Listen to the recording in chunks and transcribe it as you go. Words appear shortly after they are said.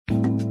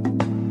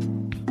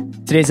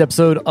Today's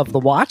episode of The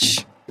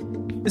Watch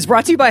is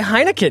brought to you by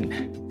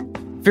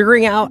Heineken.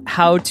 Figuring out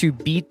how to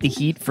beat the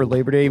heat for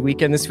Labor Day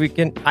weekend this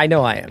weekend? I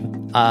know I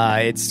am.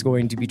 It's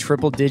going to be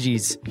triple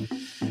digis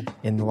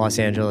in the Los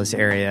Angeles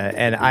area,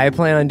 and I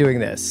plan on doing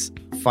this.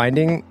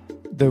 Finding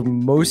the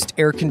most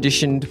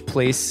air-conditioned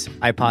place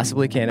I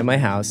possibly can in my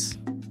house,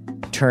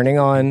 turning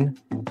on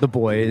The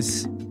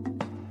Boys,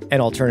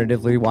 and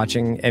alternatively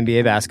watching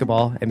NBA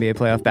basketball, NBA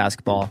playoff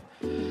basketball.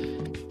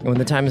 And when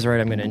the time is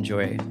right, I'm going to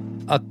enjoy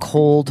a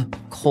cold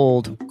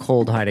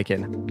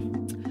Heineken.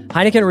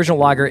 Heineken Original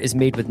Lager is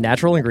made with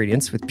natural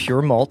ingredients with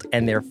pure malt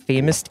and their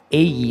famous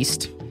A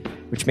yeast,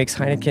 which makes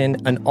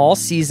Heineken an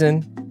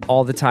all-season,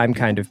 all-the-time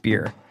kind of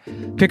beer.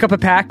 Pick up a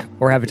pack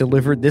or have it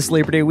delivered this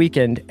Labor Day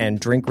weekend and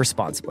drink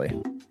responsibly.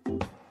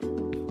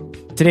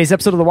 Today's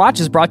episode of The Watch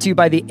is brought to you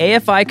by the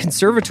AFI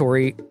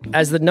Conservatory.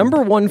 As the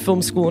 #1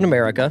 film school in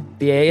America,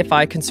 the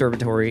AFI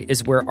Conservatory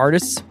is where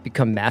artists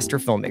become master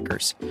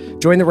filmmakers.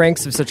 Join the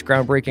ranks of such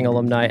groundbreaking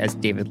alumni as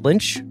David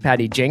Lynch,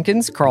 Patty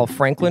Jenkins, Carl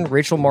Franklin,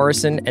 Rachel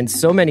Morrison, and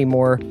so many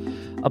more.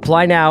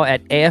 Apply now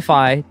at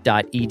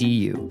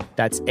afi.edu.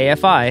 That's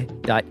afi.edu.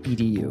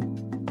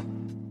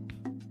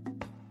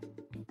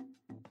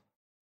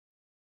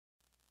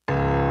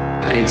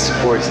 I need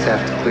support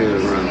staff to clear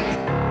the room.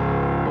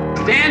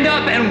 Stand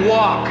up and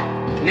walk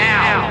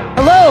now.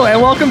 Hello and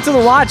welcome to The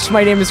Watch.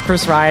 My name is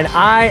Chris Ryan.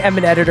 I am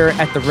an editor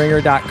at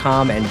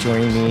TheRinger.com, and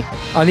joining me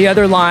on the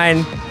other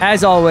line,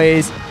 as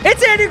always,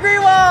 it's Andy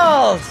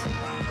Greenwald.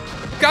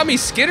 Got me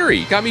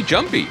skittery, got me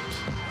jumpy.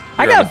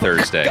 I got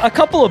Thursday. a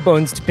couple of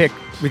bones to pick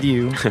with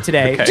you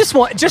today. Okay. Just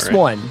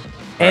one,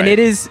 and right. it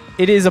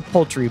is a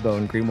poultry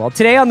bone, Greenwald.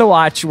 Today on The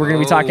Watch, we're going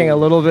to be talking a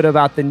little bit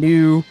about the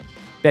new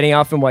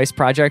Benioff and Weiss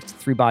project,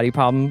 Three Body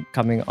Problem,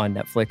 coming on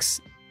Netflix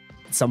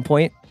at some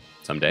point.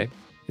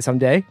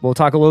 Someday. We'll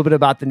talk a little bit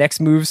about the next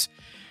moves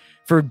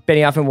for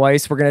Benioff and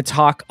Weiss. We're going to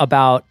talk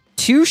about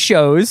two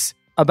shows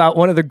about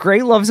one of the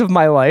great loves of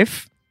my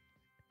life.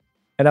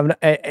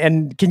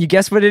 And can you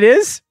guess what it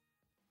is?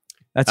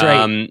 That's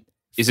right.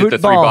 Is it the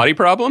Three Body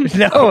Problem?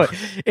 No,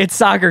 it's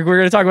soccer. We're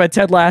going to talk about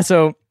Ted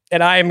Lasso,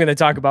 and I am going to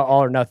talk about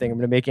All or Nothing. I'm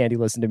going to make Andy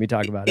listen to me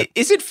talk about it.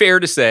 Is it fair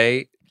to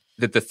say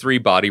that the Three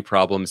Body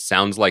Problem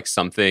sounds like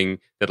something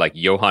that like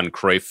Johan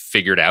Cruyff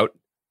figured out?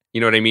 You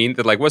know what I mean?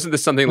 That like, wasn't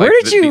this something like...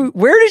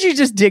 Where did you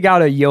just dig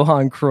out a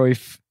Johan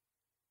Cruyff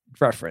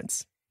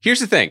reference? Here's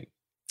the thing.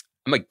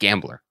 I'm a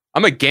gambler.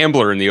 I'm a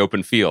gambler in the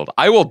open field.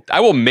 I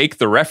will make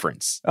the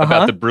reference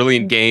about the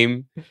brilliant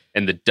game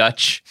and the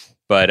Dutch,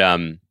 but...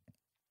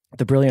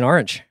 The Brilliant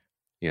Orange.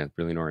 Yeah,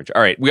 Brilliant Orange.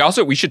 All right.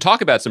 We should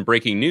talk about some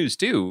breaking news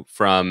too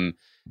from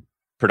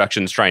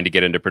productions trying to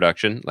get into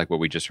production, like what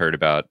we just heard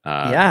about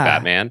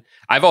Batman.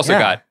 I've also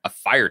got a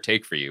fire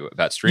take for you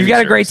about streaming You got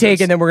services. a great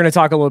take, and then we're going to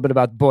talk a little bit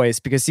about The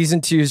Boys, because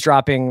season 2 is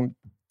dropping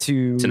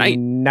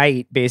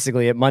tonight,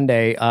 basically at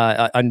Monday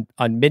on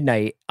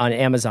midnight on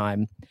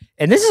Amazon.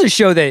 And this is a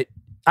show that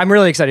I'm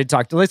really excited to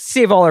talk to. Let's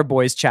save all our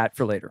boys chat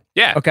for later.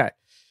 Yeah. Okay.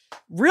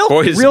 Real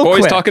Boys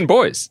quick. Talking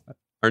Boys,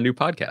 our new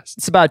podcast.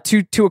 It's about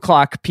 2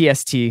 o'clock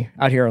PST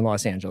out here in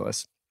Los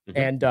Angeles.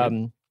 Mm-hmm.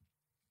 And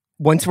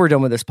once we're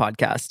done with this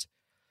podcast,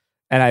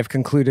 and I've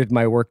concluded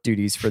my work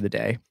duties for the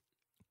day,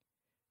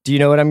 do you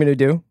know what I'm going to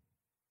do?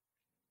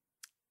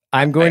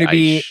 I'm going to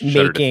be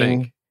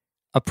making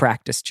a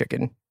practice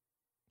chicken,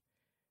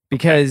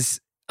 because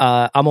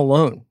I'm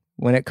alone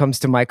when it comes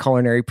to my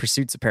culinary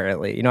pursuits,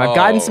 apparently. You know, I've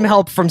gotten some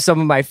help from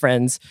some of my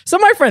friends.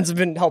 Some of my friends have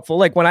been helpful.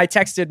 Like when I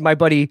texted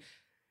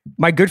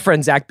my good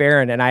friend Zach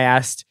Barron, and I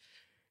asked,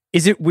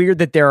 is it weird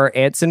that there are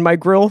ants in my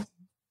grill?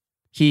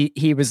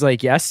 He was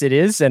like, yes, it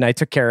is. And I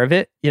took care of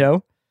it, you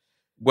know?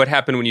 What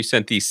happened when you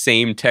sent the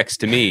same text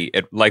to me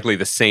at likely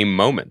the same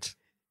moment?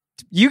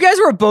 You guys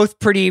were both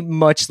pretty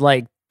much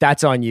like,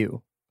 that's on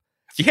you.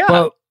 Yeah.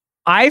 But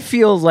I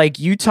feel like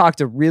you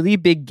talked a really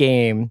big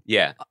game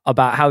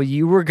about how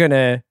you were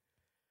gonna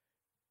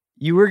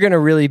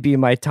really be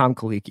my Tom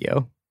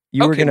Colicchio.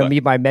 You were gonna be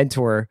my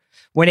mentor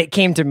when it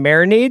came to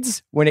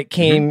marinades, when it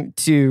came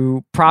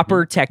to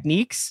proper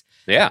techniques.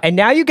 Yeah. And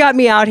now you got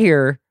me out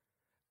here,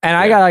 and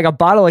I got like a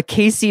bottle of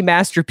KC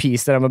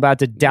Masterpiece that I'm about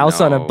to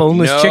douse on a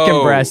boneless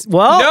chicken breast.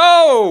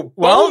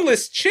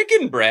 Boneless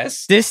chicken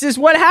breast. This is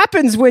what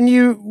happens when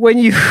you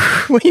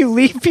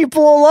leave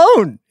people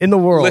alone in the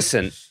world.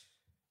 Listen,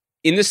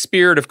 in the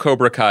spirit of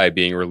Cobra Kai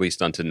being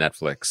released onto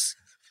Netflix,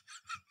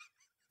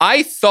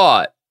 I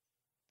thought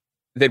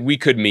that we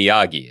could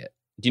Miyagi it.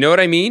 Do you know what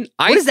I mean?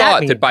 What does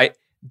that mean?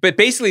 But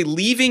basically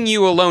leaving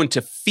you alone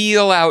to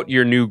feel out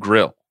your new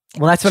grill.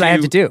 Well, that's what I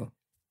have to do.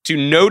 To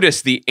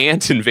notice the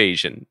ant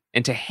invasion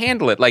and to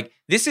handle it. Like,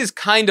 this is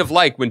kind of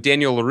like when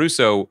Daniel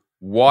LaRusso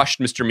washed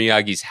Mr.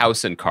 Miyagi's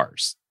house and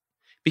cars.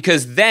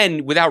 Because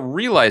then, without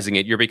realizing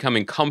it, you're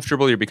becoming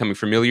comfortable, you're becoming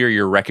familiar,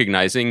 you're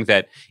recognizing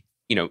that,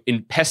 you know,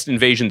 in pest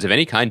invasions of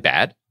any kind,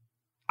 bad.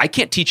 I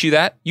can't teach you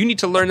that. You need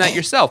to learn that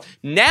yourself.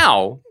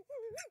 Now,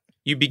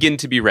 you begin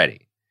to be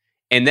ready.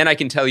 And then I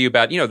can tell you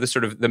about, you know, the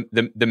sort of the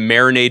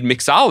marinade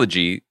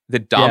mixology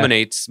that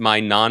dominates my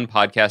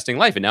non-podcasting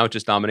life. And now it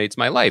just dominates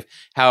my life.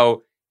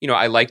 How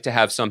I like to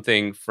have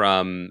something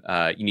from,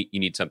 you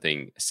need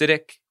something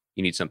acidic,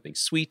 you need something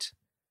sweet,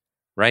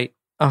 right?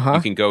 Uh-huh.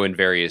 You can go in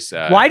various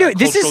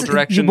cultural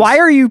directions. Why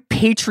are you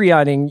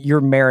Patreoning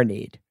your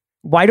marinade?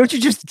 Why don't you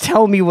just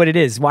tell me what it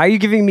is? Why are you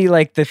giving me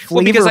like the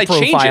flavor because I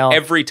profile? change it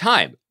every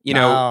time.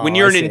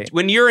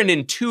 When you're an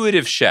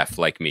intuitive chef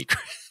like me,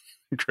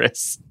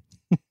 Chris,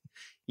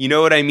 you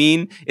know what I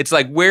mean? It's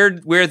like where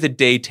the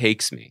day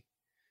takes me.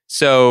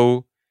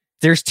 So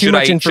there's too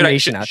much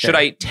information out there. Should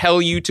I tell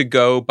you to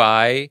go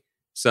buy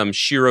some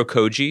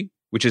shirokoji,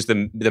 which is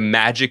the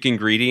magic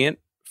ingredient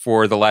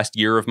for the last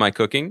year of my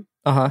cooking?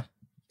 Uh-huh.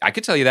 I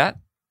could tell you that.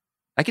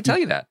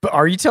 But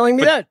are you telling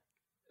me that?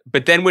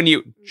 But then when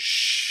you...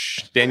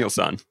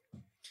 Daniel-san.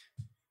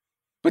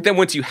 But then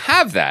once you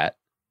have that,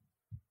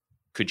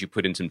 could you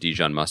put in some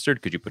Dijon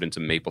mustard? Could you put in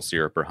some maple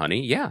syrup or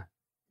honey? Yeah.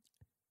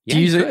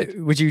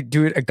 Would you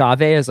do it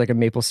agave as like a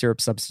maple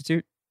syrup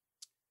substitute?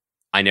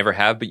 I never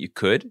have, but you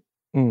could.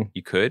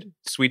 You could.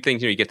 Sweet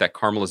things, you get that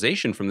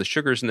caramelization from the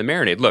sugars in the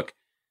marinade. Look,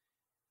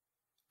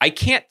 I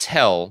can't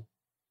tell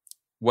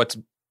what's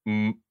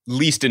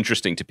least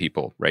interesting to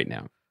people right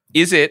now.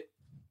 Is it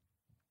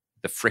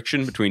the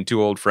friction between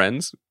two old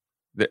friends?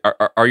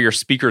 Are your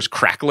speakers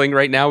crackling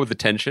right now with the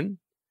tension?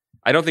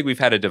 I don't think we've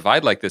had a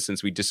divide like this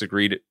since we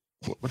disagreed.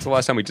 What's the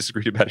last time we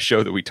disagreed about a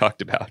show that we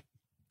talked about?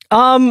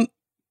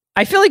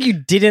 I feel like you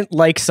didn't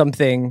like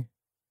something.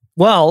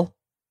 Well,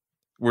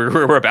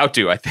 we're about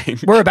to, I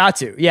think. We're about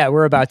to. Yeah,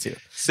 we're about to.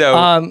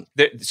 So,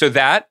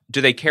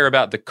 do they care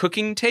about the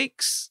cooking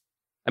takes?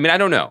 I mean, I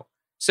don't know.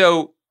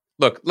 So,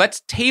 look,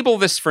 let's table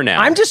this for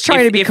now. I'm just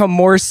trying to become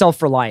more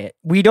self-reliant.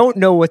 We don't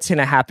know what's going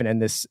to happen in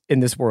this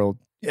world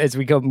as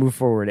we move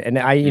forward, and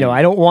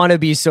I don't want to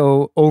be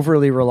so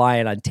overly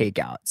reliant on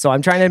takeout. So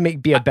I'm trying to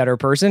be a better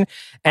person.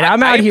 And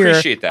I'm out here.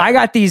 Appreciate that. I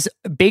got these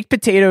baked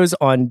potatoes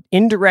on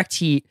indirect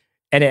heat,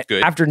 and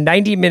after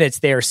 90 minutes,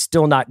 they are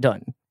still not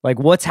done. Like,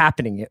 what's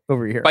happening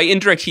over here? By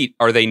indirect heat,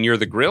 are they near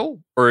the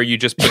grill, or are you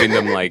just putting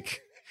them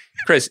like,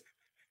 Chris?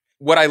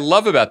 What I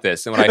love about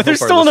this, and what I hope they're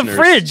still in the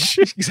fridge.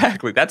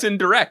 Exactly, that's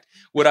indirect.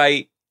 What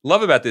I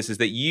love about this is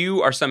that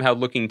you are somehow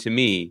looking to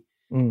me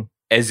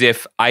as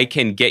if I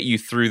can get you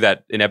through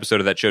an episode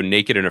of that show,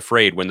 Naked and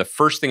Afraid, when the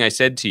first thing I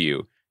said to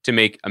you to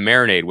make a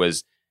marinade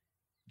was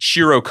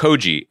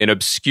shirokoji, an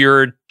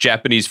obscure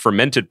Japanese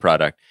fermented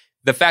product.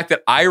 The fact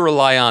that I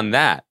rely on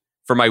that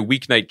for my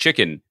weeknight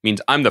chicken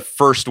means I'm the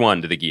first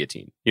one to the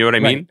guillotine. You know what I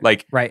mean?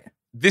 Right.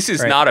 This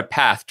is not a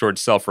path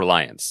towards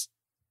self-reliance.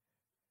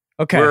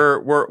 Okay.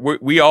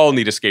 We all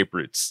need escape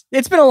routes.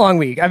 It's been a long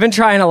week. I've been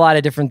trying a lot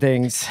of different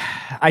things.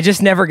 I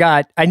just never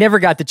got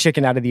the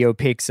chicken out of the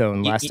opaque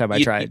zone last time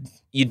I tried.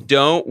 You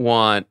don't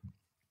want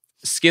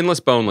skinless,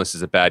 boneless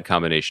is a bad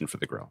combination for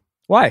the grill.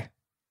 Why?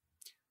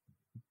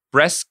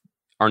 Breasts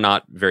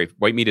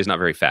white meat is not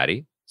very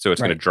fatty. So it's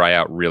going to dry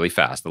out really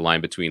fast. The line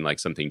between like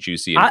something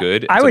juicy and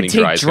good. I would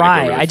take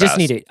dry. Really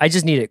I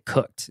just need it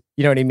cooked.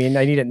 You know what I mean?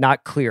 I need it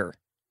not clear.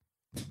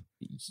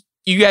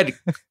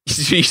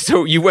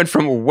 So you went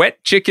from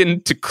wet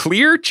chicken to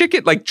clear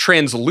chicken, like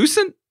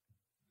translucent.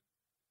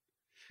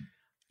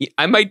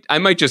 I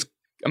might just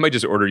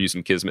order you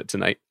some Kismet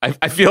tonight.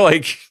 I feel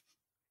like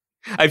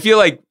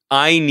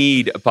I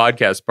need a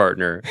podcast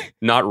partner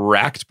not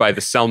racked by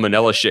the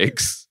salmonella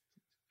shakes.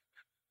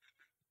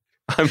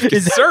 I'm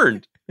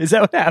concerned. Is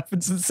that what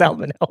happens with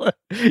salmonella?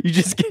 You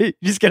just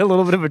get a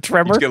little bit of a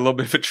tremor? You get a little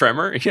bit of a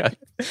tremor? Yeah.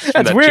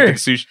 That's weird.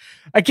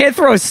 I can't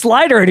throw a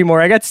slider anymore.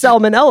 I got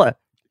salmonella.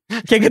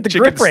 Can't get the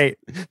grip rate.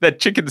 That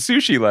chicken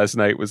sushi last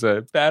night was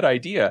a bad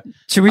idea.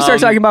 Should we start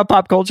talking about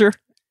pop culture?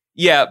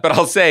 Yeah, but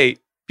I'll say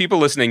people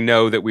listening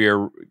know that we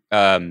are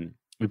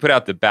we put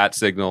out the bat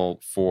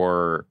signal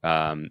for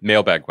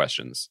mailbag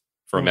questions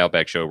for a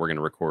mailbag show we're going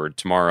to record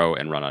tomorrow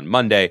and run on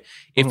Monday.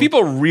 If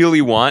people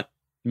really want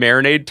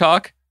marinade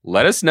talk,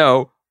 let us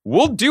know.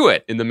 We'll do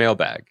it in the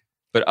mailbag.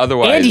 But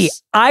otherwise... Andy,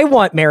 I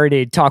want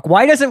marinade talk.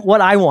 Why doesn't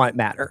what I want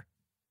matter?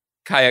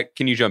 Kaya,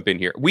 can you jump in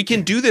here? We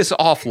can do this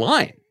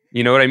offline.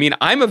 You know what I mean?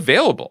 I'm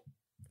available.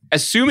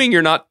 Assuming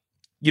you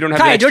don't have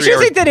Kaya, don't you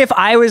think that if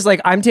I was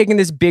like, I'm taking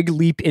this big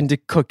leap into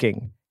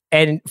cooking,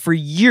 and for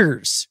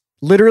years,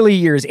 literally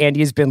years, Andy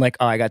has been like,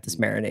 oh, I got this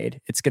marinade.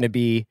 It's going to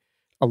be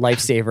a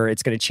lifesaver.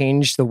 It's going to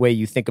change the way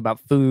you think about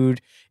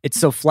food. It's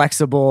so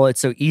flexible.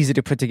 It's so easy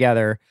to put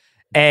together.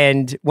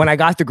 And when I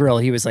got the grill,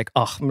 he was like,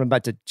 oh, I'm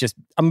about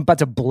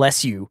to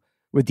bless you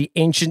with the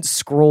ancient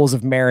scrolls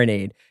of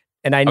marinade.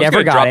 And I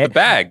never got it. The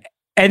bag.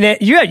 And then,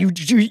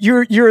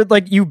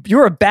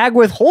 you're a bag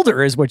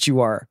withholder is what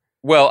you are.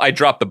 Well, I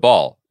dropped the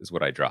ball is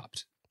what I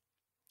dropped.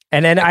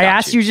 And then I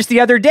asked you just the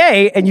other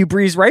day and you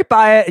breezed right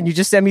by it and you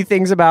just sent me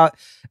things about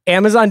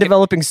Amazon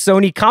developing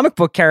Sony comic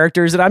book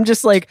characters. And I'm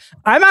just like,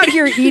 I'm out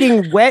here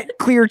eating wet,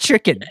 clear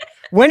chicken.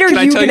 When are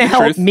you going to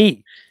help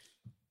me?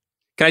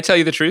 Can I tell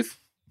you the truth?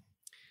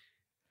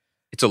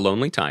 It's a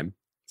lonely time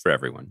for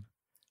everyone.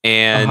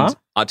 And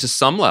to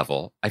some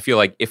level, I feel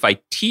like if I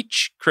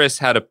teach Chris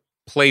how to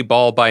play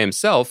ball by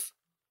himself,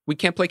 we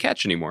can't play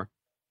catch anymore.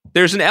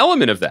 There's an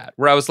element of that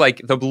where I was like,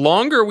 the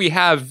longer we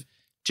have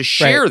to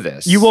share Right.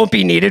 this. You won't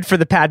be needed for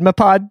the Padma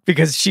pod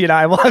because she and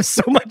I will have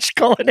so much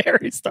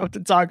culinary stuff to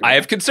talk about. I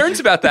have concerns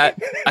about that.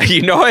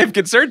 You know, I have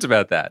concerns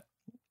about that.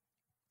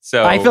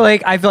 So I feel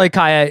like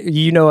Kaya,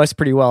 you know us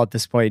pretty well at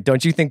this point.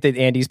 Don't you think that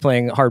Andy's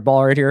playing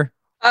hardball right here?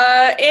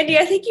 Andy,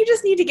 I think you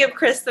just need to give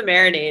Chris the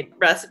marinade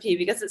recipe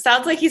because it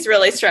sounds like he's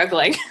really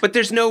struggling. But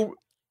there's no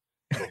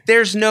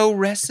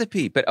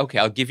recipe. But okay,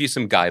 I'll give you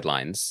some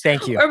guidelines.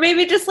 Thank you. Or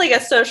maybe just like a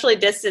socially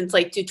distanced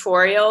like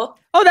tutorial.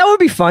 Oh, that would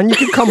be fun. You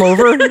could come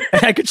over and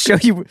I could show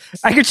you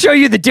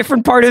the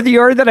different part of the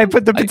yard that I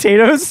put the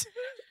potatoes.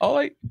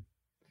 I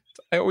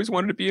always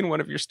wanted to be in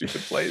one of your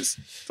stupid plays.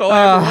 That's all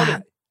I ever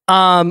wanted.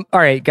 All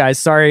right, guys.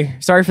 Sorry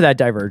for that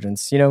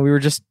divergence. You know, we were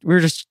just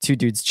two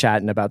dudes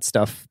chatting about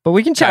stuff, but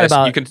we can chat Guys,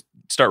 about. You can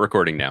start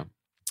recording now.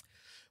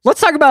 Let's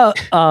talk about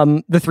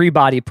the three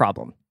body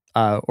problem,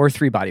 or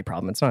three body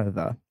problem. It's not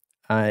the.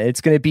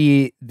 It's going to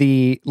be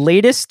the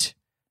latest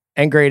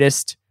and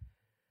greatest.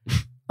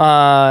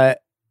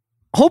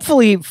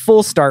 Hopefully,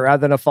 full start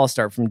rather than a false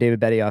start from David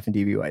Benioff and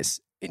D.B. Weiss.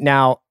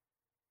 Now,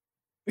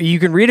 you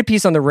can read a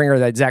piece on The Ringer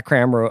that Zach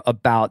Cram wrote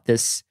about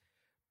this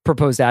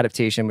proposed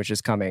adaptation, which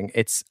is coming.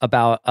 It's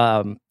about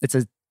it's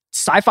a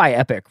sci-fi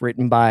epic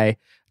written by a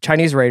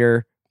Chinese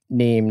writer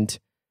named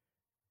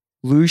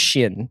Lu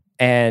Xun,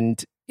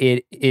 and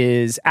it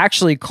is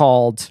actually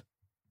called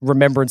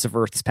Remembrance of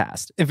Earth's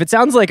Past. If it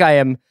sounds like I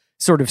am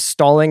sort of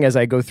stalling as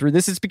I go through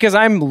this, it's because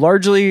I'm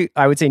largely,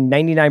 I would say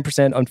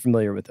 99%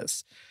 unfamiliar with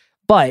this.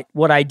 But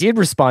what I did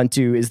respond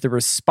to is the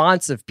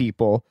response of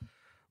people,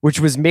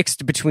 which was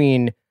mixed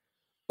between,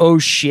 oh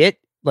shit,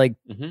 like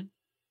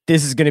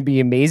this is going to be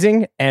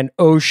amazing, and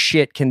oh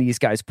shit, can these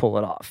guys pull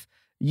it off?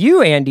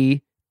 You,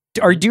 Andy,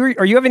 are you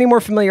have any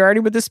more familiarity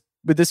with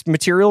this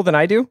material than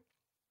I do?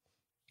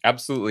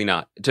 Absolutely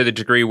not. To the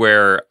degree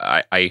where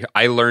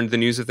I learned the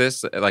news of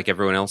this, like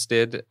everyone else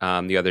did,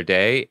 the other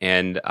day,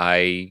 and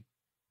I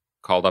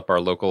called up our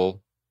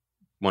local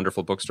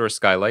wonderful bookstore,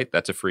 Skylight.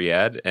 That's a free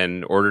ad,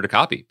 and ordered a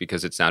copy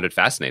because it sounded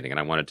fascinating, and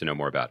I wanted to know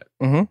more about it.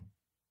 Mm-hmm.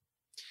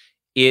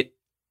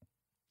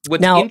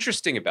 What's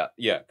interesting about?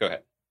 Yeah, go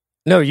ahead.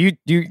 No, you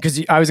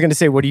because I was going to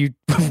say, what's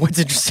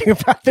interesting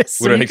about this?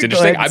 What do I think's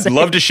interesting? I'd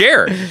love to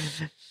share.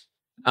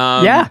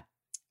 Yeah.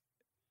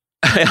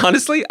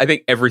 Honestly, I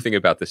think everything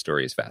about this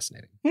story is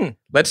fascinating.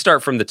 Let's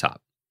start from the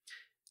top.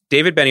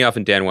 David Benioff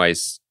and Dan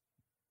Weiss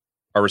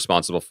are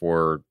responsible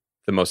for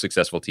the most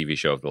successful TV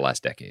show of the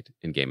last decade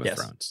in Game of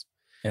Thrones.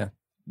 Yeah.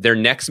 Their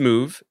next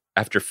move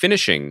after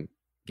finishing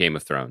Game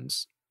of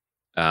Thrones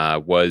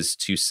was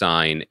to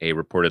sign a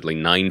reportedly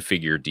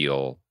 9-figure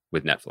deal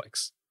with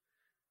Netflix.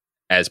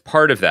 As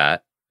part of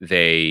that,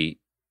 they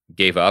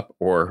gave up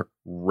or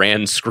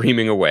ran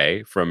screaming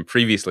away from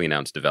previously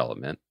announced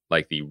development,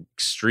 like the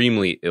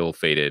extremely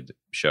ill-fated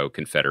show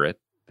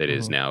Confederate that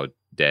is now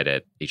dead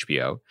at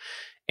HBO,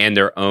 and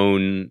their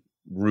own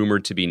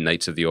rumored to be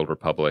Knights of the Old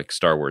Republic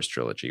Star Wars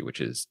trilogy, which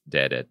is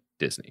dead at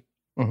Disney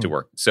to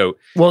work. So,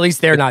 well, at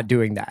least they're not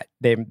doing that.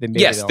 They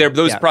yes, they're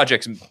those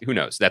projects. Who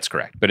knows? That's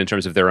correct. But in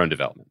terms of their own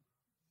development,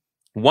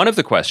 one of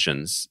the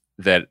questions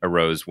that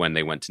arose when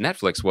they went to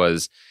Netflix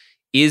was,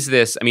 is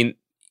this? I mean,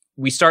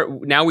 we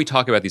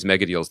talk about these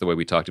mega deals the way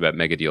we talked about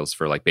mega deals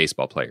for like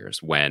baseball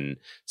players, when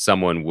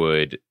someone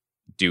would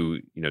do,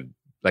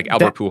 like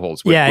Albert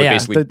Pujols would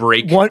basically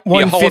break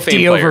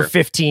 150 over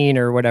 15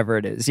 or whatever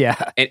it is. Yeah.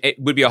 And it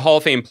would be a Hall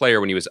of Fame player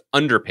when he was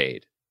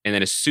underpaid. And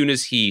then as soon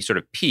as he sort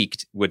of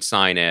peaked, would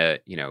sign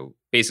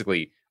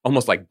basically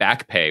almost like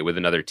back pay with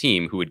another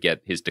team who would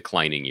get his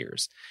declining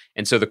years.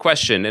 And so the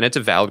question, and it's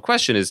a valid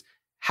question, is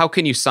how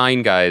can you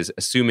sign guys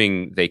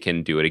assuming they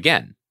can do it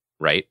again,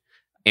 right?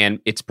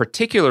 And it's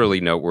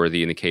particularly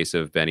noteworthy in the case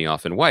of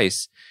Benioff and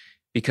Weiss,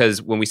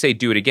 because when we say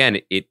do it again,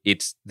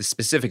 it's the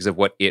specifics of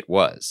what it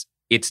was.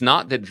 It's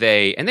not that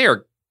they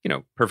are,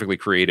 perfectly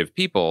creative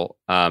people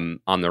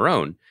on their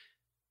own,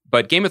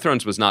 but Game of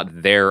Thrones was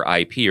not their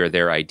IP or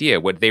their idea.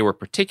 What they were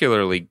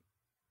particularly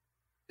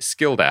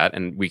skilled at,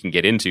 and we can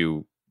get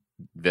into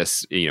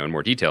this, in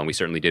more detail, and we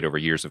certainly did over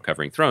years of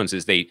covering Thrones,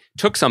 is they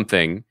took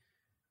something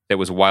that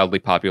was wildly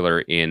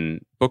popular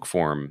in book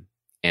form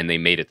and they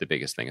made it the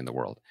biggest thing in the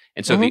world.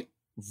 And so the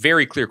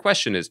very clear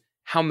question is,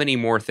 how many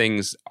more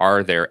things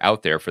are there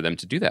out there for them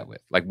to do that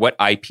with? Like, what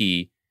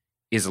IP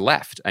is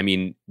left? I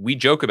mean, we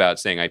joke about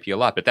saying IP a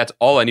lot, but that's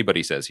all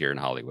anybody says here in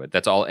Hollywood.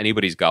 That's all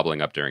anybody's gobbling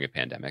up during a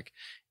pandemic.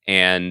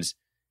 And,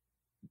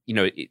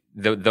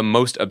 the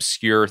most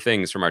obscure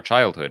things from our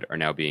childhood are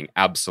now being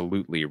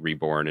absolutely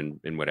reborn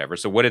in whatever.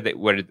 So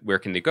where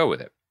can they go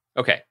with it?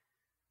 Okay.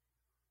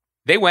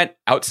 They went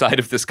outside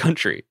of this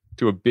country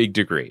to a big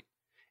degree.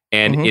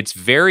 And it's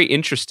very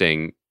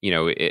interesting,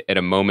 at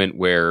a moment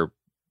where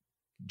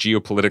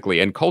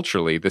geopolitically and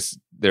culturally,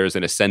 there's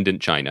an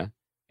ascendant China,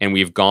 and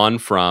we've gone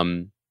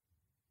from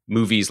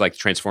movies like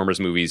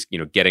Transformers movies,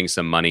 getting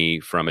some money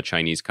from a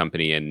Chinese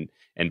company and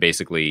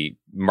basically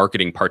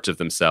marketing parts of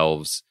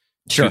themselves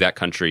to that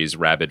country's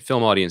rabid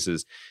film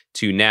audiences,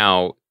 to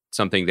now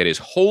something that is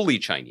wholly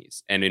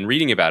Chinese. And in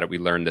reading about it, we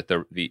learned that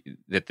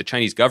the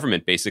Chinese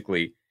government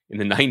basically in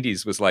the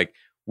 90s was like,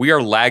 we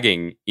are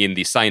lagging in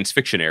the science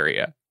fiction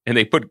area. And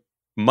they put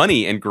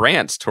money and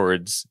grants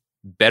towards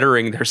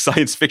bettering their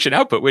science fiction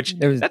output, which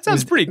that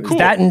sounds pretty cool.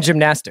 That and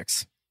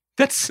gymnastics.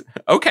 That's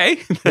okay.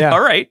 Yeah.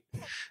 All right.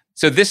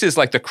 So this is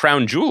like the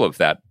crown jewel of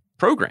that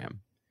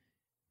program.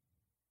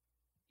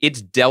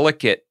 It's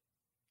delicate,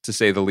 to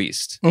say the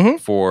least,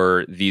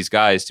 for these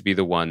guys to be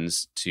the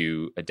ones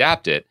to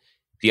adapt it.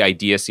 The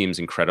idea seems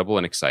incredible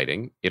and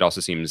exciting. It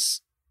also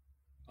seems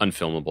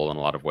unfilmable in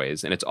a lot of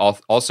ways. And it's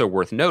also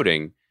worth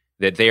noting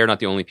that they are not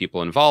the only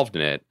people involved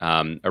in it.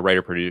 A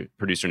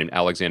writer-producer named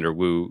Alexander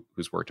Wu,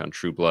 who's worked on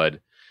True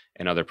Blood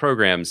and other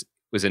programs,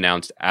 was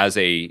announced as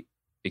a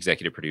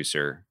executive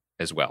producer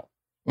as well.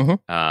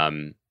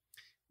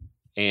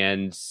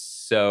 And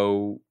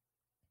so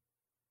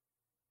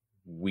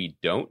we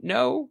don't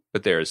know,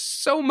 but there's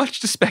so much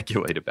to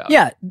speculate about.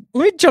 Yeah,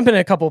 let me jump in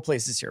a couple of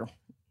places here.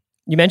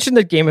 You mentioned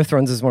that Game of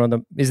Thrones is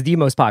the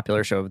most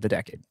popular show of the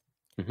decade.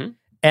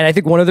 And I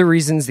think one of the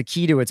reasons, the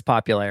key to its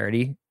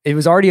popularity, it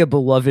was already a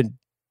beloved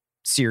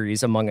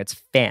series among its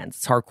fans,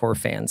 its hardcore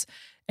fans.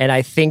 And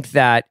I think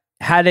that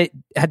had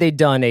they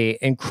done a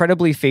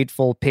incredibly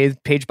faithful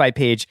page by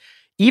page,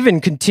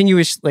 even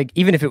continuous, like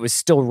even if it was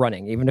still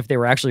running, even if they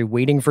were actually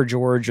waiting for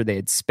George, or they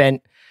had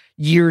spent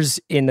years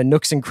in the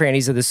nooks and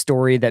crannies of the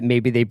story that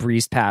maybe they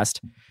breezed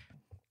past.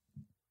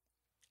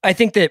 I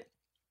think that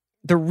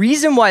the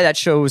reason why that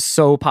show was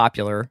so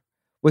popular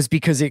was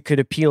because it could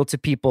appeal to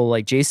people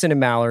like Jason and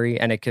Mallory,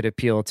 and it could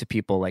appeal to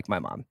people like my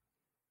mom.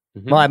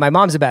 Well, my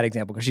mom's a bad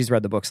example because she's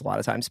read the books a lot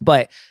of times,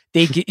 but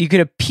you could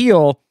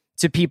appeal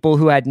to people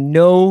who had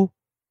no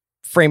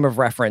frame of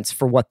reference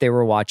for what they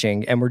were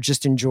watching and were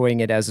just enjoying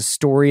it as a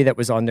story that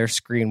was on their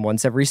screen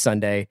once every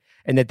Sunday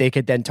and that they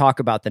could then talk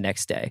about the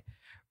next day.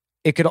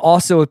 It could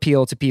also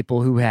appeal to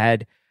people who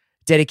had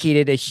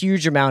dedicated a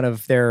huge amount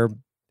of their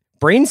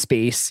brain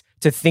space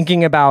to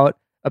thinking about,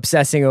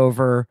 obsessing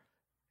over,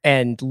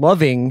 and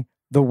loving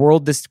the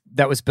world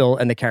that was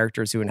built and the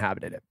characters who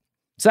inhabited it.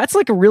 So that's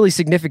like a really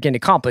significant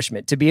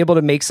accomplishment, to be able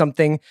to make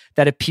something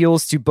that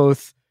appeals to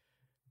both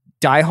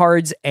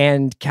diehards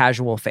and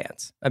casual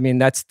fans. I mean,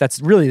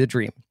 that's really the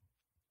dream.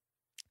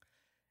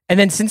 And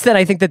then since then,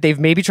 I think that they've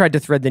maybe tried to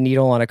thread the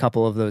needle on a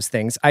couple of those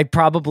things. I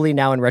probably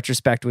now in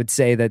retrospect would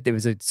say that it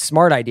was a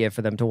smart idea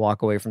for them to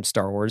walk away from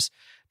Star Wars,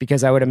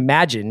 because I would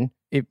imagine,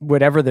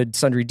 whatever the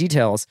sundry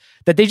details,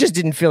 that they just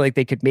didn't feel like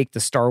they could make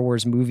the Star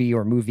Wars movie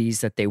or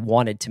movies that they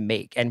wanted to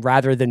make. And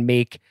rather than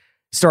make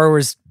Star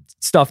Wars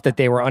stuff that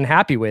they were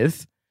unhappy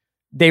with,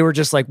 they were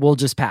just like, we'll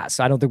just pass.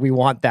 I don't think we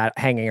want that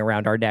hanging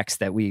around our necks,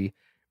 that we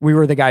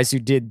were the guys who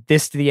did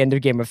this to the end of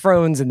Game of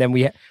Thrones, and then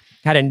we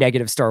had a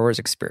negative Star Wars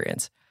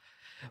experience.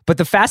 But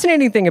the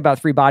fascinating thing about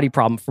Three Body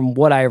Problem, from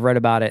what I have read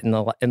about it in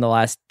the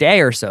last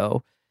day or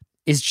so,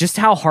 is just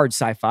how hard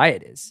sci-fi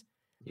it is.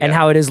 Yeah. And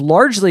how it is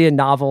largely a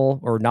novel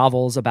or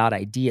novels about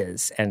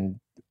ideas and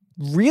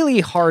really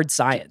hard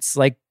science,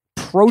 like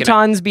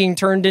protons being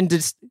turned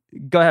into...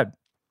 Go ahead.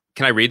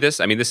 Can I read this?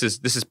 I mean, this is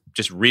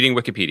just reading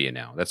Wikipedia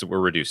now. That's what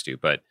we're reduced to.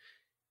 But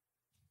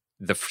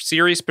the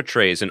series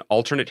portrays an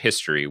alternate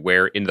history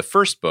where, in the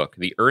first book,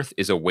 the Earth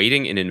is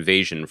awaiting an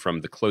invasion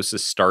from the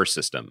closest star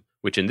system,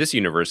 which in this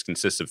universe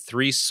consists of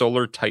 3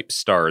 solar-type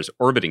stars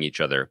orbiting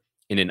each other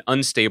in an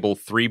unstable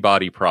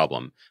 3-body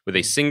problem, with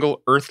a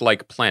single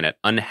Earth-like planet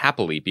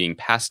unhappily being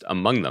passed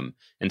among them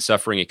and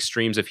suffering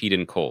extremes of heat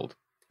and cold,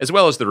 as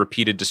well as the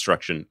repeated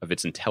destruction of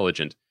its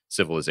intelligent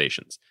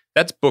civilizations.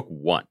 That's book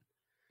 1.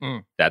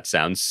 That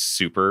sounds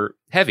super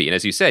heavy. And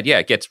as you said, yeah,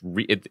 it gets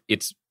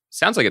it's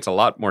sounds like it's a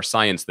lot more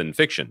science than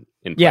fiction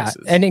in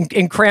places. Yeah, and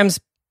in Cram's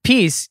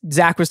piece,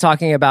 Zach was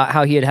talking about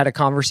how he had a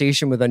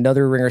conversation with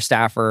another Ringer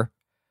staffer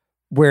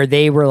where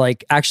they were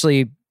like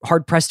actually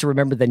hard-pressed to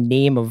remember the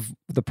name of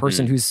the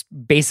person who's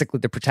basically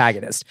the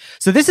protagonist.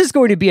 So this is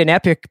going to be an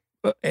epic,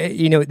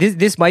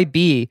 this might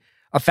be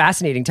a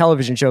fascinating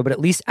television show, but at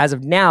least as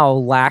of now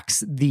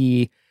lacks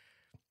the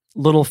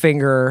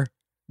Littlefinger,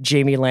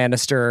 Jaime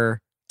Lannister,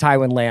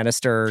 Tywin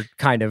Lannister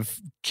kind of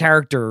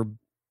character,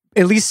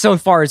 at least so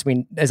far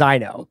as I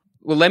know.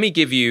 Well, let me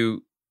give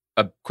you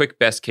a quick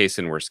best case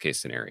and worst case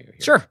scenario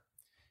here. Sure.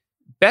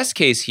 Best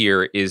case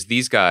here is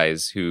these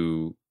guys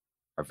who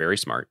are very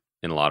smart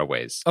in a lot of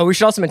ways. Oh, we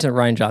should also mention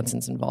Ryan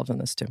Johnson's involved in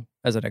this too,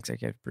 as an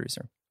executive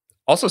producer.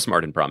 Also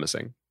smart and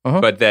promising.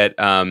 But that,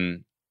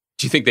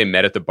 do you think they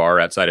met at the bar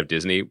outside of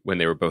Disney when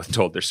they were both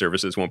told their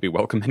services won't be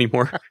welcome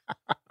anymore?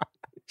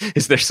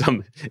 Is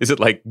it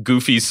like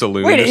Goofy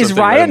Saloon? Wait, is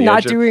Ryan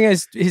not doing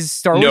his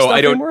Star Wars stuff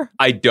anymore?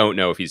 I don't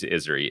know if he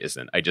is or he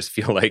isn't. I just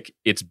feel like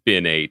it's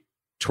been a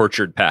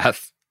tortured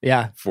path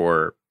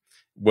for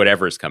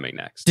whatever's coming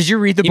next. Did you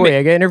read the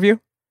Boyega interview?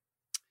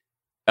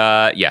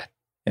 Yeah.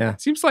 Yeah.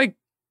 Seems like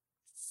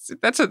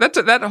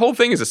that whole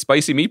thing is a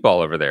spicy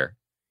meatball over there.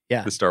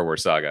 Yeah. The Star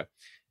Wars saga.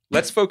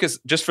 Let's focus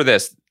just for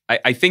this.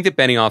 I think that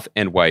Benioff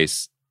and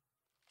Weiss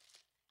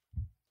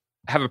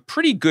have a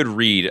pretty good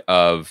read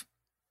of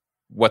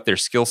what their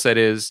skill set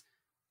is,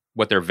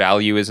 what their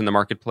value is in the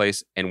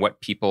marketplace, and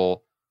what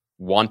people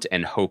want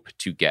and hope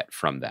to get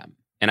from them.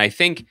 And I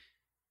think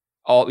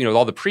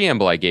all the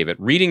preamble I gave it,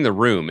 reading the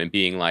room and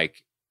being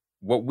like,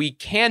 what we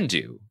can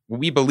do, what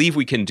we believe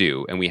we can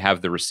do, and we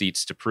have the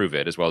receipts to prove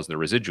it, as well as the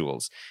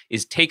residuals,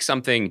 is take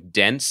something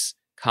dense,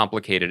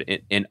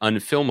 complicated, and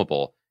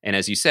unfilmable, and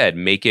as you said,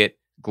 make it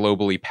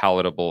globally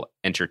palatable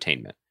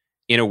entertainment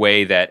in a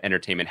way that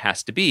entertainment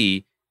has to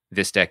be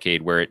this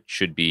decade, where it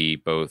should be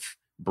both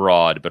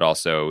broad but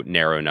also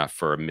narrow enough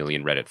for a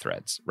million Reddit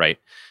threads, right?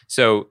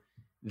 So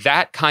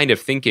that kind of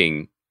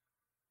thinking,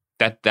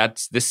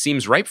 this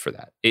seems ripe for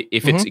that.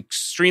 If it's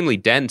extremely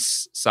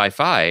dense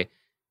sci-fi,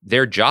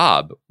 their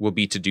job will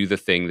be to do the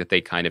thing that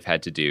they kind of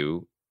had to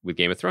do with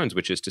Game of Thrones,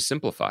 which is to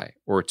simplify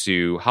or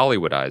to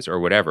Hollywoodize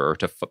or whatever, or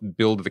to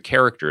build the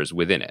characters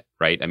within it,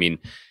 right? I mean,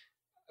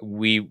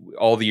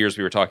 all the years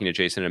we were talking to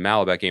Jason and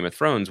Mal about Game of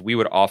Thrones, we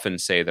would often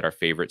say that our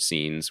favorite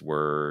scenes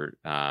were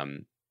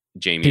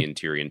Jaime and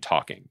Tyrion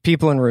talking.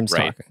 People in rooms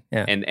right? talking.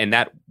 Yeah. And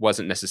that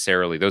wasn't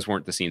necessarily, those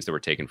weren't the scenes that were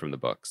taken from the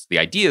books. The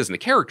ideas and the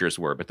characters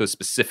were, but those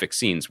specific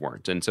scenes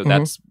weren't. And so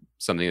that's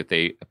something that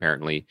they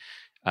apparently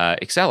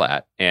excel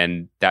at.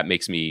 And that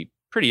makes me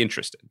pretty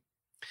interested.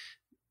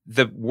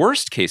 The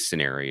worst case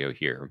scenario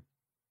here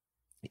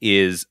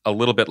is a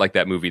little bit like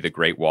that movie, The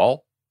Great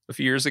Wall, a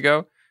few years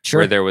ago,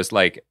 where there was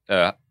like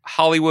a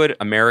Hollywood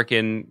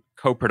American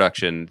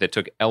co-production that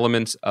took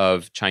elements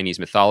of Chinese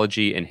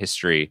mythology and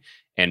history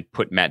and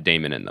put Matt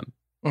Damon in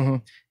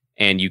them.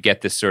 And you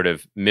get this sort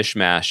of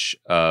mishmash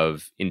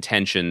of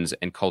intentions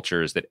and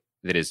cultures that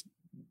is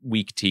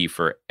weak tea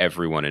for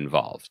everyone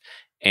involved.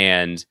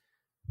 And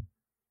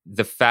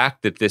the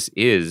fact that this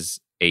is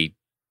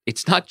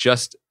it's not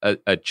just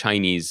a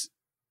Chinese,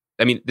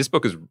 I mean, this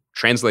book is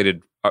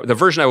translated, the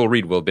version I will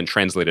read will have been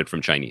translated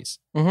from Chinese.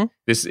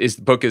 These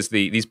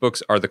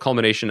books are the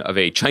culmination of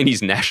a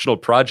Chinese national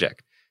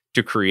project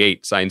to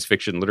create science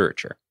fiction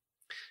literature.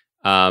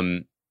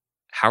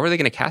 How are they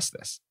going to cast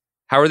this?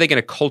 How are they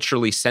going to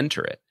culturally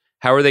center it?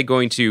 How are they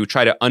going to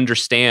try to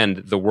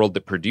understand the world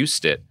that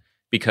produced it?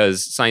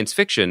 Because science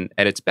fiction,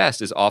 at its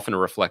best, is often a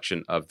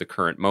reflection of the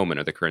current moment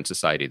or the current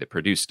society that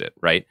produced it,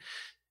 right?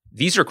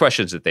 These are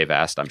questions that they've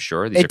asked, I'm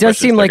sure. It does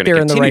seem like they're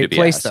in the right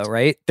place, though,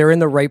 right? They're in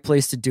the right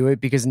place to do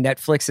it because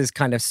Netflix has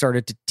kind of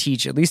started to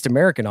teach, at least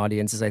American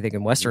audiences, I think,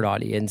 and Western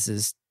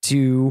audiences,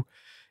 to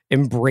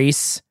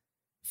embrace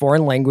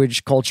foreign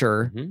language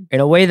culture in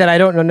a way that I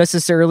don't know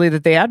necessarily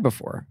that they had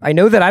before. I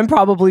know that I'm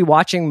probably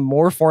watching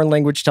more foreign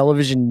language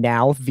television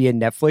now via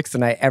Netflix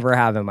than I ever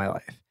have in my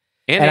life.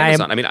 And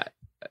Amazon.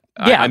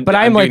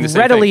 I'm like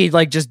readily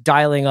like just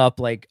dialing up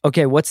like,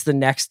 okay, what's the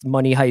next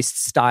Money Heist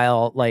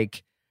style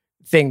like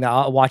thing that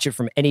I'll watch it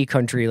from any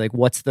country? Like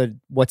what's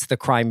the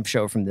crime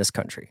show from this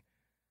country?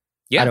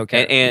 Yeah, I don't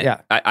care. And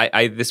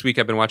I this week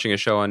I've been watching a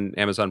show on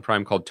Amazon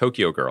Prime called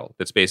Tokyo Girl.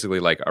 That's basically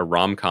like a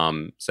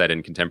rom-com set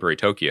in contemporary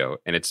Tokyo,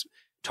 and it's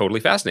totally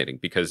fascinating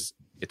because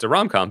it's a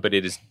rom-com, but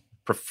it is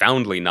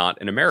profoundly not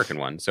an American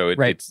one. So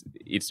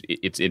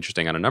it's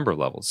interesting on a number of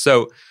levels.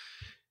 So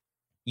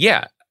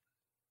yeah,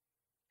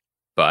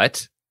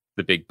 but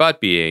the big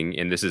but being,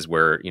 and this is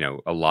where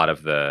a lot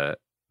of the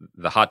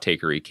hot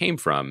takery came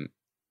from,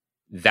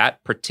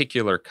 that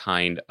particular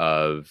kind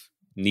of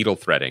needle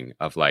threading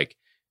of like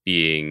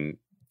being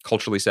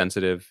culturally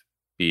sensitive,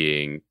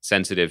 being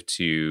sensitive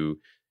to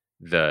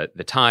the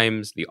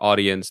times, the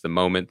audience, the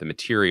moment, the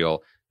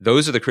material.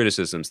 Those are the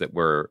criticisms that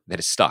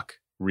has stuck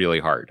really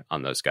hard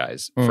on those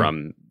guys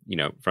from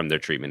their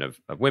treatment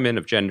of women,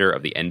 of gender,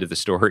 of the end of the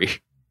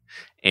story.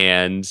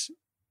 And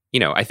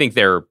I think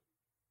they're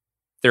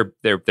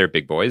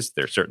big boys.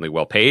 They're certainly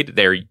well paid.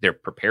 They're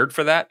prepared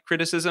for that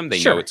criticism.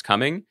 They know it's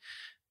coming,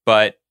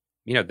 but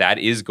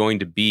that's going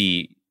to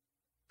be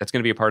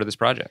a part of this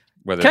project,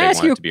 whether they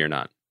want it to be or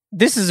not.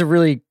 This is a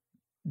really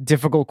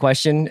difficult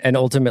question and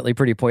ultimately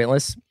pretty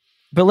pointless.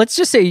 But let's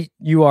just say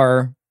you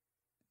are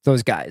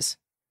those guys.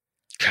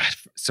 God.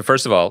 So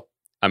first of all,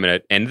 I'm going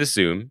to end the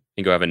Zoom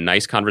and go have a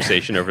nice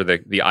conversation over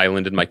the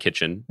island in my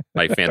kitchen,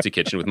 my fancy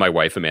kitchen with my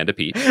wife, Amanda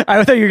Pete.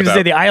 I thought you were going to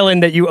say the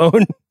island that you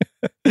own.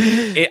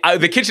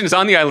 The kitchen is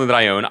on the island that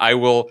I own. I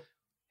will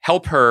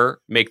help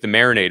her make the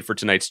marinade for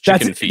tonight's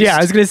chicken feast. Yeah,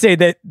 I was going to say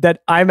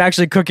that I'm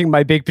actually cooking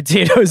my baked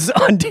potatoes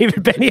on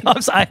David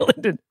Benioff's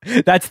island,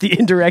 and that's the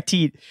indirect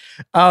heat.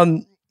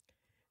 Do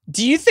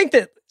you think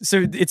that?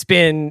 So it's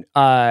been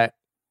a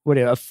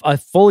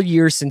full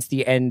year since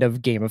the end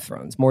of Game of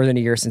Thrones, more than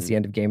a year since the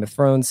end of Game of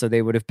Thrones. So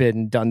they would have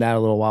been done that a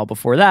little while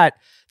before that.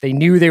 They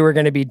knew they were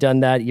going to be done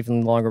that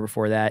even longer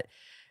before that.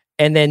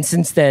 And then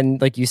since then,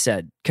 like you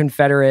said,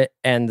 Confederate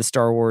and the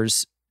Star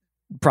Wars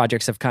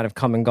projects have kind of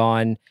come and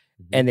gone.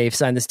 And they've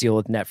signed this deal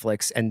with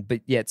Netflix,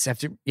 but yet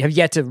have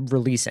yet to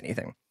release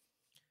anything.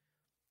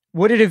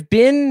 Would it have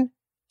been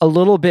a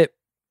little bit,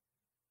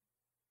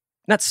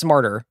 not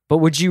smarter, but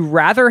would you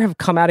rather have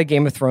come out of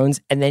Game of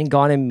Thrones and then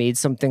gone and made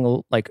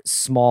something like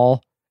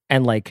small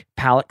and like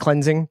palate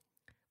cleansing,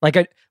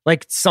 like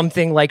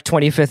something like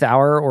 25th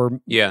Hour,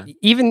 or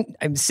even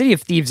City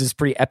of Thieves is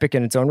pretty epic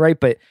in its own right,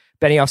 but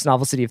Benioff's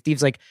novel City of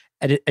Thieves, like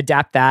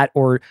adapt that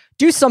or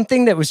do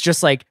something that was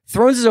just like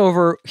Thrones is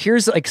over.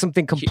 Here's like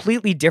something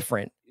completely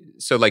different.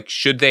 So, like,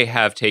 should they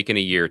have taken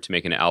a year to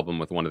make an album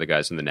with one of the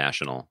guys in the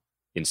National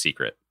in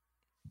secret?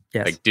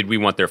 Yes. Like, did we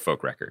want their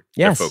folk record?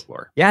 Yes. Their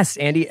folklore? Yes,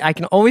 Andy, I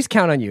can always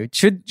count on you.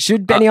 Should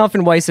Benioff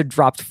and Weiss have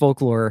dropped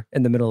folklore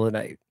in the middle of the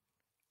night?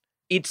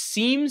 It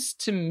seems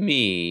to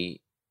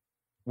me,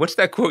 what's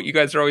that quote you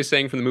guys are always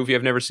saying from the movie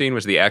I've never seen?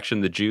 Was the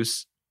action the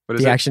juice? What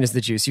is The it? action is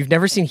the juice. You've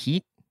never seen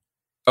Heat?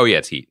 Oh, yeah,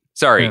 it's Heat.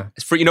 Sorry.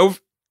 Yeah.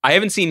 I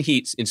haven't seen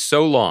Heat in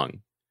so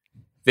long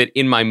that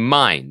in my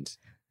mind,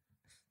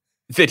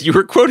 that you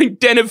were quoting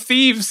Den of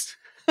Thieves.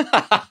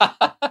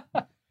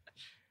 I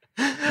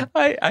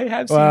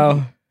have seen.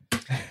 Wow.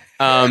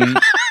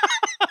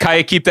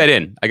 Kaya, keep that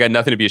in. I got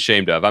nothing to be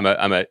ashamed of. I'm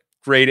a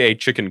grade A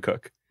chicken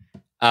cook.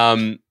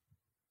 I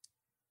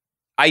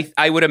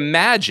would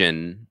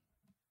imagine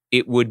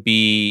it would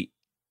be,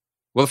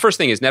 well, the first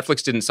thing is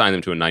Netflix didn't sign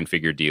them to a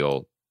 9-figure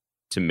deal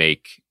to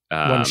make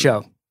One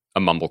show. a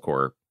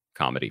mumblecore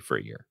comedy for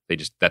a year.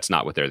 That's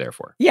not what they're there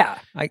for. Yeah.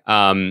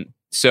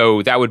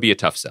 So that would be a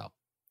tough sell.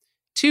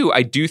 2,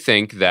 I do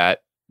think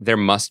that there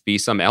must be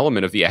some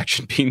element of the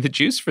action being the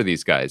juice for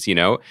these guys, you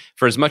know?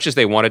 For as much as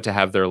they wanted to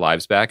have their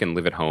lives back and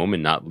live at home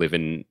and not live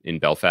in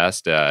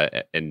Belfast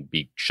and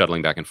be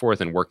shuttling back and forth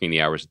and working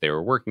the hours that they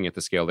were working at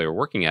the scale they were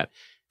working at,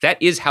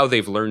 that is how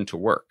they've learned to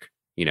work,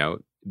 you know,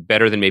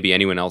 better than maybe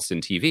anyone else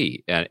in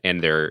TV.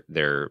 And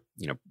they're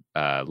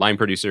line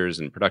producers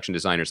and production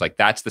designers. Like,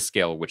 that's the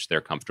scale at which they're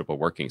comfortable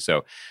working.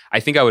 So I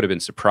think I would have been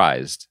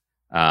surprised.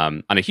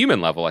 On a human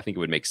level, I think it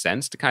would make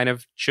sense to kind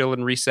of chill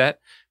and reset.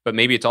 But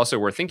maybe it's also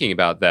worth thinking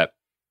about that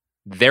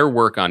their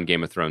work on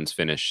Game of Thrones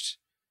finished,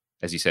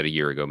 as you said, a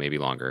year ago, maybe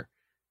longer.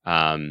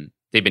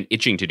 They've been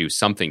itching to do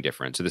something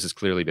different. So this has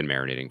clearly been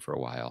marinating for a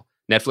while.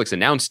 Netflix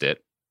announced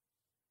it,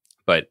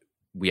 but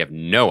we have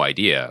no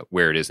idea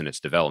where it is in its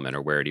development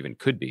or where it even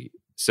could be.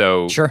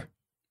 So Sure.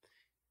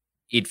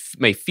 It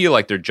may feel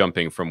like they're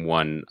jumping from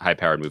one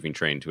high-powered moving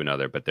train to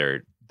another, but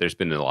there's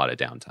been a lot of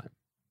downtime.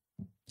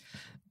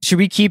 Should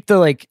we keep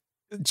the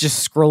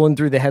just scrolling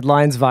through the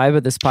headlines vibe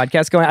of this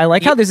podcast going? I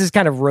like how this is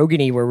kind of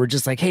Rogan-y, where we're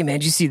just like, hey man,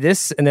 did you see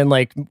this? And then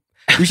we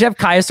should have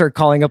Kaya start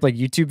calling up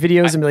YouTube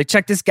videos and be like,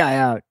 check this guy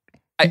out.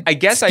 I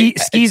guess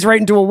skis right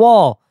into a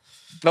wall.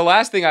 The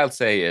last thing I'll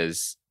say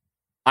is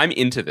I'm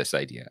into this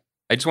idea.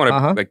 I just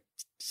want to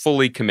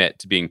fully commit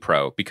to being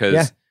pro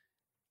because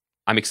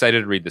I'm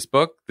excited to read this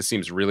book. This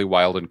seems really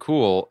wild and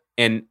cool.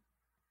 And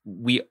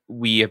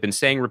we have been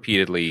saying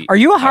repeatedly. Are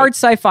you a hard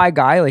sci-fi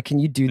guy? Can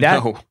you do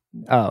that? No.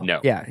 Oh, no.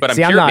 Yeah. But I'm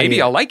curious.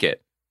 Maybe I'll like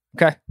it.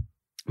 Okay.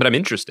 But I'm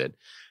interested.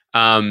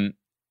 I'm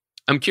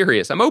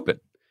curious. I'm open.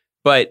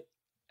 But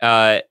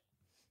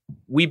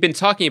we've been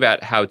talking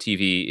about how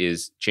TV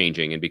is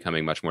changing and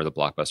becoming much more the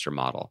blockbuster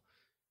model.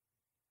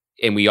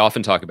 And we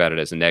often talk about it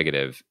as a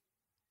negative.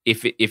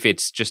 If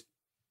it's just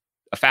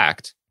a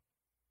fact,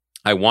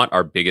 I want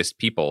our biggest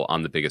people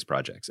on the biggest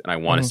projects. And I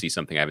want to see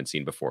something I haven't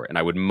seen before. And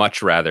I would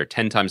much rather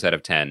 10 times out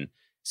of 10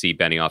 see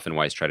Benioff and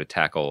Weiss try to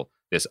tackle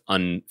this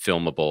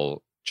unfilmable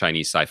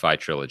Chinese sci-fi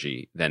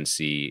trilogy than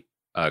see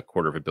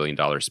 $250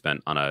 million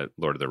spent on a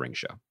Lord of the Rings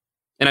show.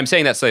 And I'm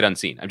saying that sight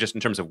unseen. I'm just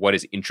in terms of what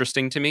is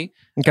interesting to me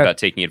about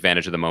taking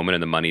advantage of the moment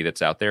and the money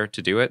that's out there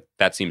to do it.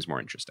 That seems more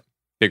interesting.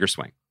 Bigger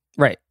swing.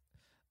 Right.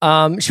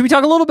 Should we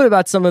talk a little bit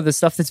about some of the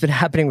stuff that's been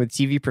happening with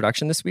TV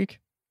production this week?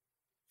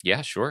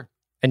 Yeah, sure.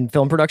 And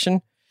film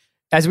production?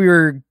 As we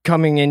were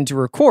coming in to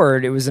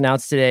record, it was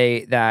announced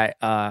today that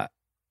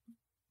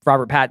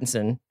Robert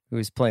Pattinson, who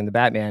is playing the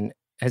Batman,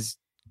 has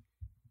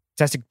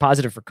tested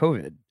positive for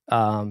COVID.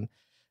 And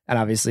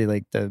obviously,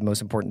 the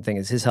most important thing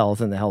is his health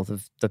and the health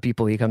of the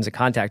people he comes in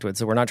contact with.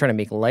 So we're not trying to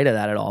make light of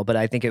that at all. But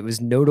I think it was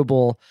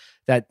notable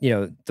that,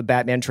 the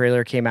Batman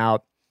trailer came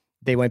out.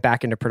 They went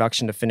back into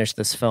production to finish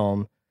this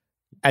film.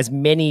 As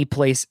many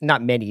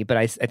not many, but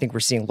I think we're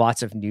seeing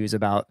lots of news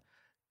about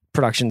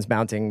productions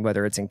mounting,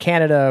 whether it's in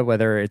Canada,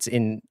 whether it's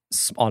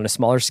on a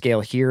smaller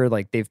scale here.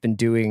 They've been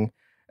doing,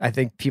 I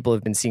think people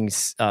have been seeing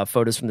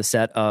photos from the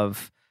set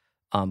of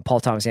Paul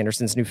Thomas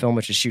Anderson's new film,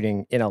 which is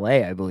shooting in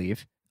LA, I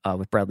believe,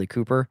 with Bradley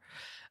Cooper.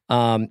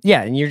 And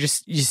you're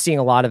just seeing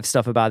a lot of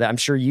stuff about that. I'm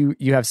sure you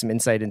have some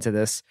insight into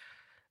this.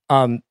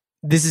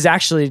 This is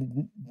actually,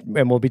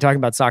 and we'll be talking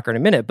about soccer in a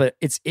minute, but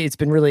it's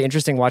been really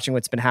interesting watching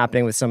what's been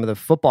happening with some of the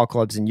football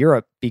clubs in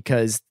Europe,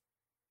 because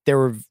there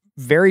were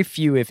very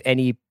few, if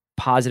any,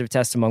 positive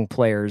tests among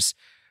players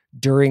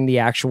during the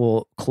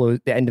actual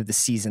the end of the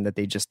season that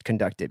they just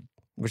conducted,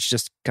 which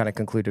just kind of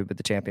concluded with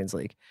the Champions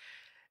League.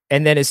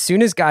 And then as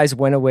soon as guys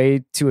went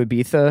away to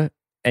Ibiza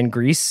and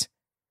Greece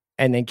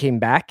and then came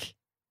back,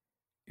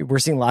 we're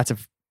seeing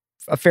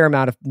a fair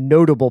amount of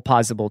notable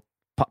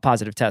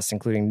positive tests,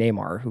 including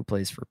Neymar, who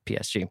plays for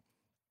PSG.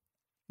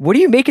 What do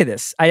you make of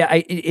this?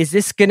 Is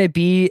this going to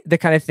be the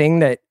kind of thing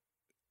that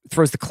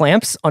throws the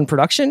clamps on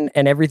production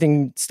and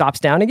everything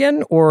stops down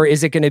again? Or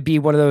is it going to be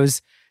one of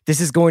those,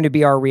 this is going to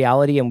be our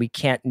reality and we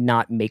can't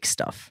not make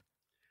stuff?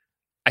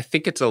 I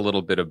think it's a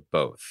little bit of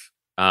both.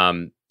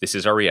 This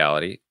is our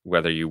reality,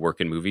 whether you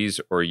work in movies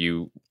or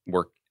you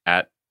work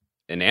at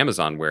an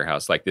Amazon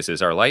warehouse. This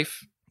is our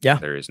life. Yeah.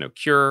 There is no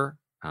cure.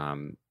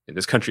 In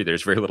this country,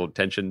 there's very little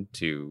attention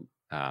to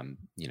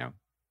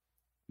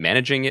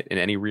managing it in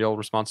any real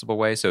responsible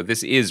way. So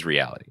this is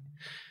reality.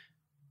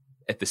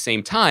 At the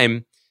same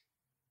time,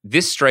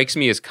 this strikes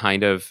me as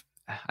kind of,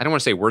 I don't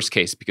want to say worst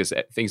case because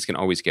things can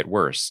always get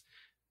worse,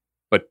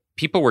 but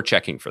people were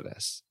checking for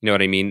this. You know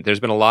what I mean? There's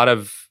been a lot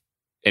of,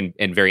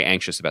 and very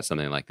anxious about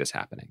something like this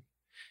happening.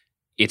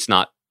 It's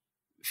not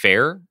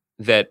fair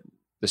that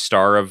the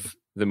star of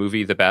the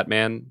movie, The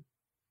Batman,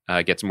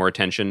 gets more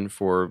attention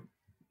for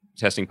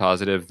testing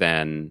positive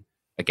than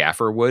a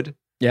gaffer would.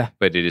 Yeah.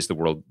 But it is the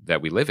world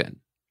that we live in.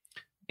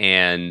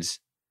 And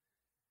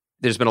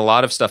there's been a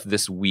lot of stuff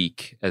this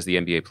week as the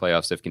NBA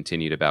playoffs have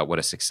continued about what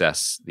a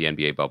success the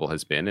NBA bubble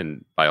has been.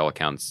 And by all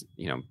accounts,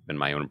 in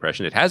my own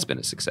impression, it has been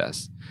a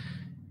success.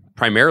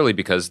 Primarily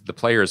because the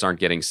players aren't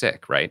getting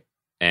sick, right?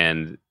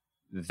 And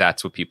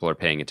that's what people are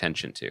paying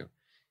attention to.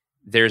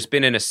 There's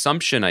been an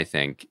assumption, I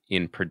think,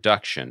 in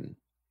production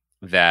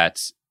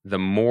that the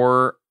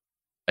more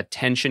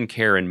attention,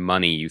 care, and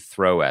money you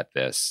throw at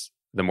this,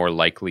 the more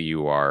likely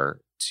you are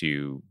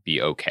to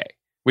be okay,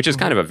 which is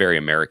kind of a very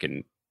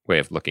American way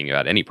of looking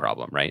at any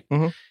problem, right?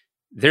 Mm-hmm.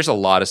 There's a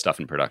lot of stuff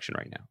in production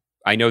right now.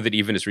 I know that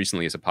even as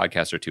recently as a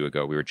podcast or two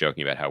ago, we were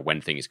joking about how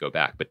when things go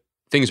back, but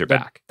things are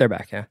back. They're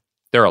back, yeah.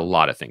 There are a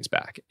lot of things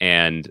back.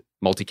 And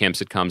multicam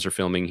sitcoms are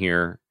filming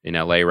here in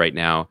LA right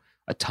now.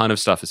 A ton of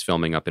stuff is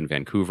filming up in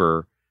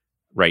Vancouver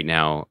right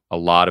now. A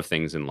lot of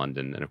things in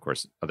London and, of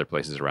course, other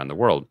places around the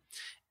world.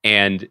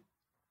 And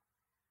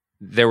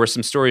there were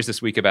some stories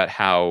this week about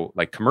how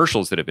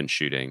commercials that have been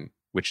shooting,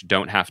 which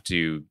don't have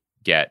to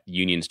get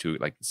unions to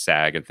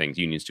SAG and things,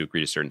 unions to agree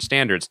to certain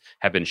standards,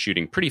 have been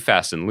shooting pretty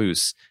fast and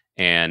loose.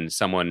 And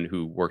someone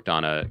who worked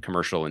on a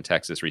commercial in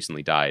Texas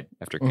recently died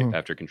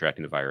after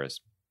contracting the virus.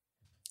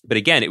 But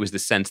again, it was the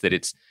sense that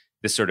it's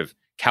this sort of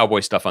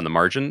cowboy stuff on the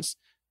margins.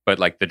 But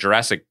the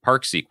Jurassic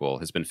Park sequel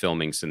has been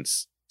filming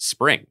since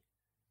spring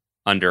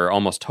under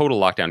almost total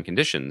lockdown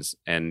conditions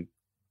and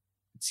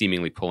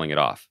seemingly pulling it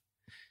off.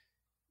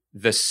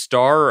 The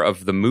star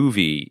of the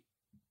movie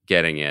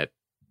getting it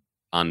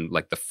on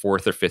the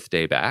fourth or fifth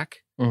day back,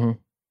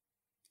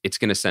 it's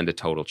going to send a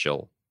total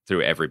chill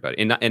through everybody.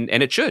 And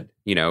it should,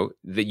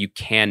 that you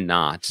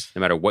cannot, no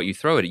matter what you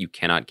throw at it, you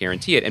cannot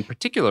guarantee it. And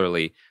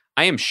particularly,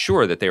 I am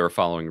sure that they were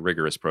following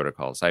rigorous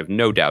protocols. I have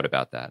no doubt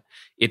about that.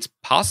 It's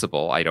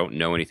possible, I don't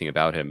know anything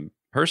about him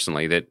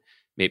personally, that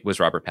was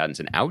Robert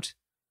Pattinson out?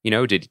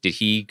 Did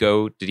he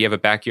have a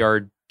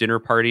backyard dinner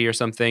party or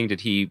something?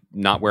 Did he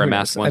not wear a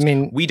mask once? I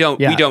mean, we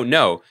don't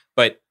know.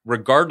 But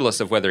regardless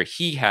of whether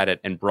he had it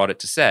and brought it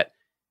to set,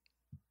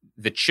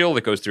 the chill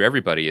that goes through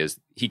everybody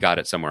is he got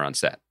it somewhere on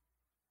set,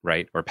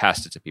 right? Or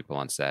passed it to people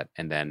on set,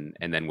 and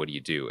then what do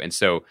you do? And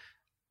so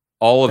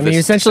all of this,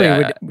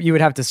 essentially, you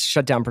would have to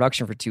shut down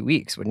production for 2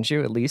 weeks, wouldn't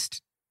you? At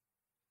least,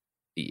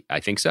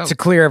 I think so. To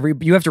clear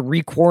you have to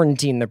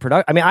re-quarantine the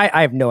production. I mean,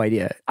 I have no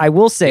idea. I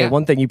will say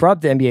one thing. You brought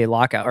up the NBA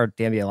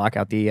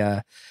lockout,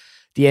 the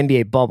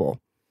NBA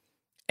bubble.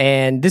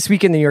 And this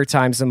week in the New York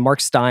Times, Mark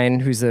Stein,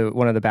 who's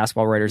one of the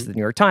basketball writers of the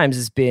New York Times,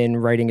 has been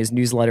writing his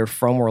newsletter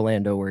from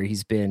Orlando, where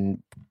he's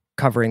been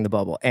covering the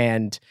bubble.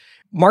 And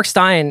Mark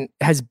Stein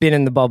has been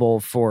in the bubble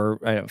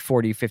for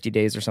 40, 50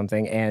 days or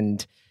something.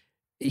 And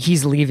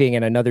he's leaving,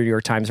 and another New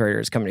York Times writer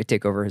is coming to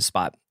take over his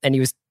spot. And he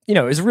was, it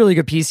was a really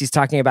good piece. He's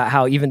talking about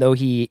how even though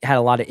he had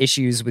a lot of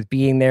issues with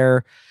being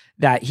there,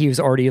 that he was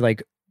already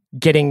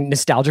getting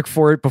nostalgic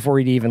for it before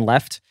he'd even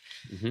left.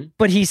 Mm-hmm.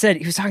 But he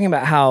was talking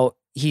about how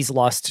he's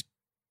lost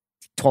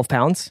 12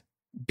 pounds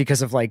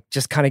because of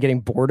just kind of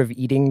getting bored of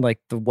eating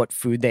what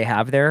food they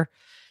have there.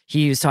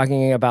 He was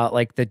talking about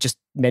the just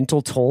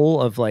mental toll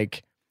of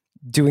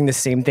doing the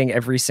same thing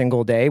every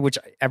single day, which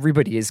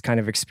everybody is kind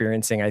of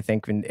experiencing, I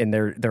think, in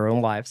their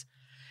own lives.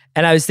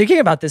 And I was thinking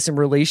about this in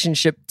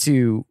relationship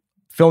to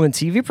film and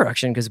TV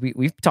production, because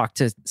we've talked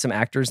to some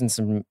actors and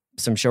some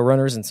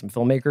showrunners and some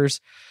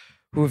filmmakers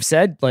who have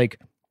said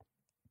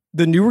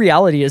the new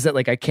reality is that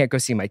I can't go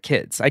see my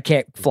kids. I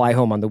can't fly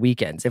home on the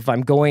weekends. If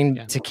I'm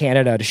going to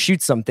Canada to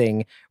shoot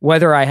something,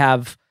 whether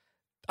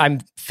I'm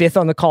fifth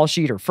on the call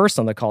sheet or first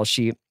on the call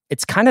sheet,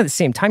 it's kind of the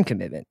same time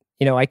commitment.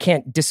 I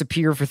can't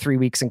disappear for 3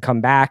 weeks and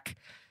come back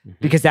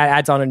because that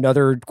adds on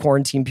another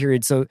quarantine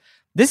period. So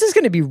this is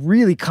going to be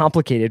really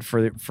complicated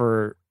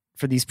for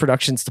these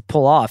productions to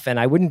pull off. And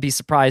I wouldn't be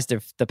surprised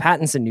if the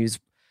Pattinson news,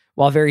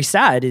 while very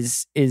sad,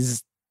 is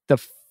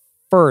the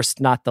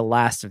first, not the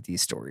last of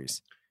these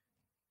stories.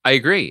 I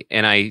agree.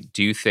 And I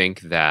do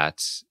think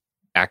that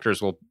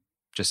actors will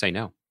just say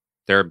no.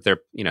 There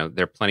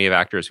are plenty of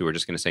actors who are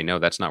just going to say, no,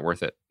 that's not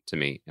worth it to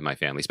me and my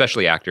family,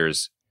 especially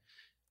actors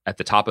at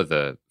the top of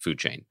the food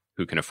chain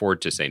who can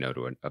afford to say no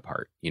to a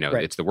part.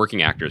 Right. It's the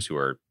working actors who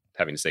are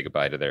having to say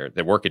goodbye to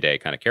their workaday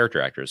kind of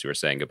character actors who are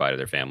saying goodbye to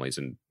their families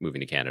and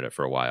moving to Canada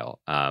for a while.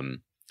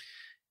 And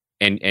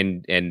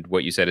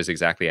what you said is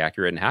exactly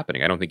accurate and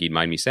happening. I don't think he'd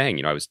mind me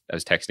saying, I was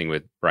texting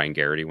with Brian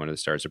Garrity, one of the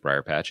stars of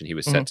Briar Patch, and he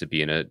was set to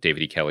be in a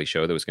David E. Kelly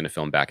show that was going to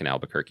film back in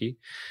Albuquerque.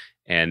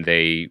 And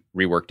they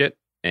reworked it,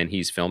 and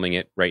he's filming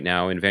it right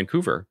now in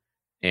Vancouver.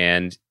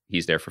 And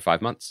he's there for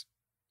 5 months.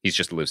 He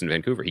just lives in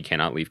Vancouver. He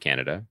cannot leave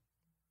Canada.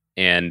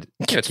 And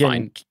it's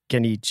fine.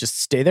 Can he just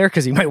stay there?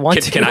 Because he might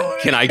want to.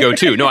 Can I go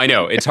too? No, I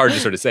know. It's hard to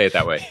sort of say it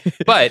that way.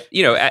 But,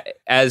 he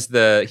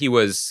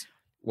was,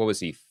 what was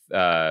he?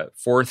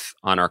 Fourth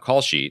on our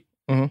call sheet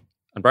on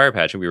Briar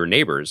Patch, and we were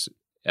neighbors.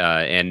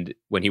 And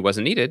when he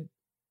wasn't needed,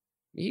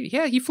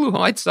 he flew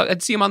home.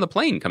 I'd see him on the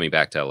plane coming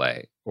back to LA,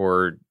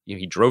 or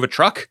he drove a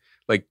truck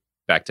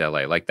back to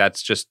LA.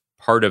 That's just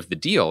part of the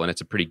deal, and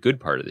it's a pretty good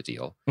part of the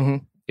deal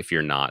if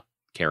you're not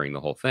carrying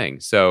the whole thing.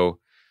 So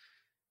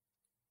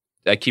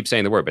I keep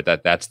saying the word,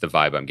 but that's the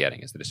vibe I'm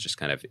getting, is that it's just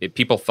kind of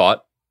people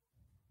thought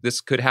this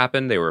could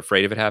happen. They were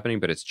afraid of it happening,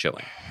 but it's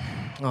chilling.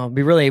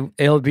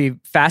 It'll be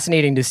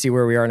fascinating to see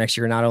where we are next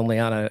year, not only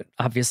on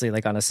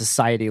a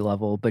society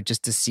level, but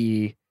just to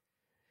see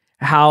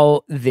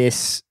how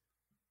this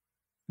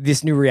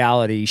new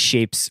reality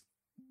shapes,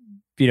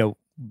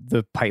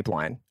 the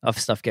pipeline of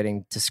stuff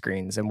getting to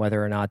screens, and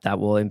whether or not that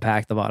will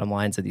impact the bottom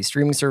lines of these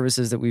streaming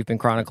services that we've been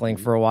chronicling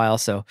for a while.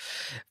 So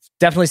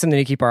definitely something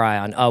to keep our eye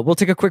on. We'll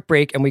take a quick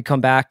break, and when we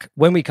come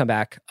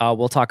back,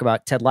 we'll talk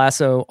about Ted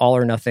Lasso, All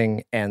or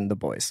Nothing, and The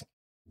Boys.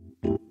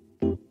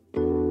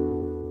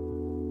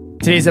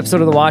 Today's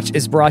episode of The Watch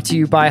is brought to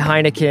you by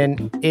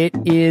Heineken. It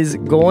is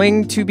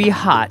going to be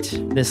hot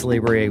this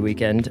Labor Day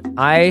weekend.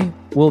 I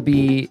will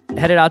be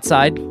headed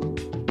outside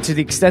to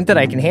the extent that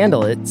I can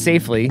handle it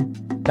safely,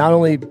 not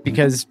only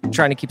because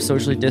trying to keep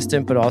socially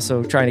distant, but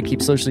also trying to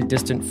keep socially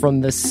distant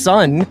from the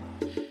sun,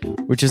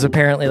 which is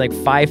apparently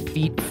 5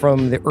 feet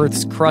from the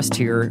Earth's crust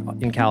here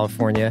in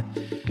California.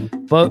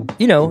 But,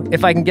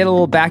 if I can get a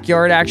little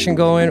backyard action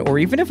going, or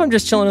even if I'm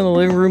just chilling in the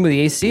living room with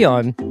the AC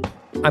on,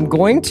 I'm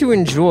going to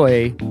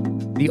enjoy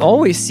the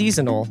always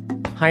seasonal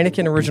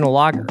Heineken Original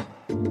Lager.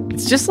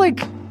 It's just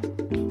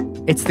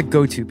it's the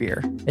go-to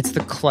beer. It's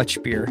the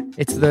clutch beer.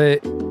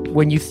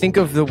 When you think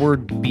of the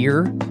word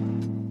beer,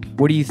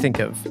 what do you think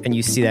of? And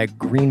you see that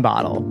green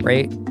bottle,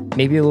 right?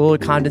 Maybe a little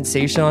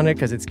condensation on it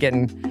because it's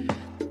getting,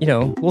 a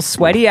little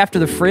sweaty after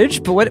the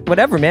fridge, but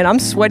whatever, man. I'm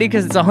sweaty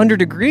because it's 100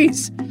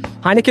 degrees.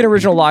 Heineken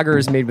Original Lager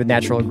is made with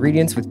natural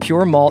ingredients with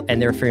pure malt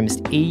and their famous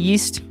A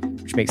yeast,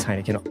 which makes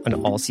Heineken an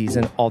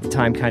all-season,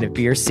 all-the-time kind of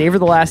beer. Savor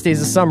the last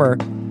days of summer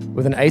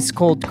with an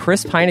ice-cold,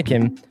 crisp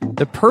Heineken,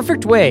 the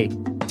perfect way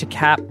to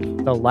cap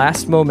the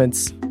last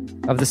moments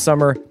of the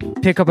summer.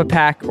 Pick up a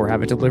pack or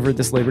have it delivered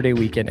this Labor Day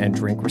weekend and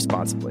drink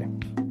responsibly.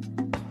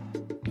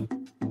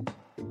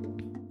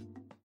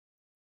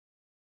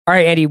 All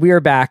right, Andy, we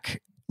are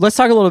back. Let's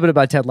talk a little bit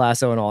about Ted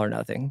Lasso and All or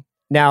Nothing.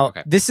 Now,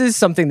 This is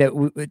something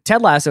that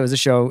Ted Lasso is a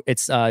show.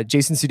 It's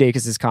Jason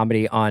Sudeikis'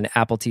 comedy on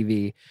Apple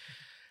TV.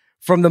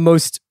 From the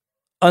most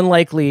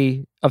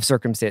unlikely of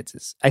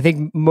circumstances, I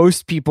think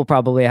most people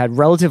probably had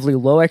relatively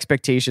low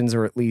expectations,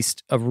 or at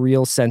least a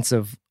real sense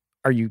of,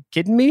 are you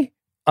kidding me,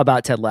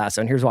 about Ted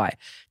Lasso? And here's why.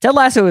 Ted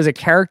Lasso is a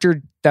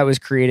character that was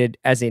created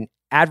as an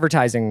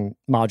advertising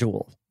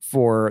module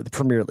for the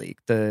Premier League,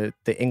 the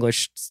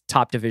English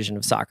top division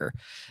of soccer.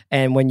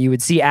 And when you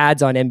would see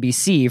ads on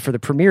NBC for the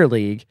Premier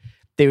League,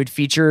 they would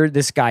feature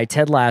this guy,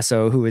 Ted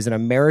Lasso, who is an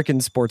American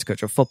sports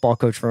coach, a football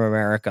coach from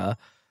America,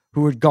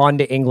 who had gone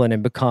to England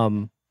and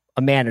become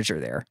a manager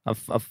there,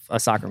 a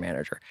soccer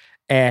manager.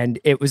 And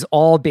it was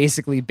all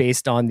basically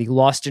based on the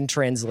lost in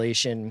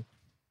translation,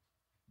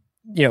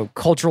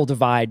 cultural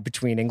divide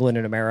between England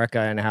and America,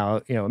 and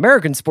how,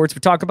 American sports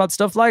would talk about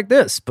stuff like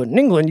this, but in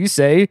England you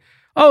say,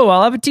 oh,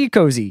 I'll have a tea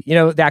cozy,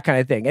 that kind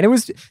of thing.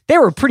 And they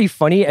were pretty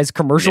funny as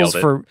commercials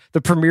for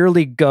the Premier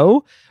League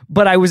go,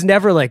 but I was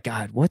never like,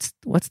 God, what's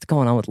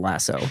going on with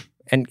Lasso?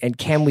 And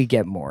can we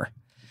get more?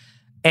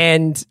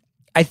 And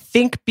I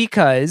think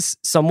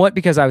somewhat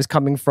because I was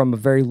coming from a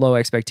very low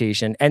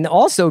expectation, and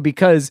also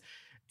because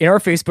in our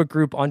Facebook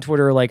group on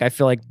Twitter, I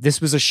feel like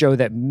this was a show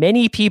that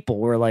many people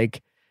were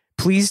like,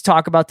 please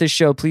talk about this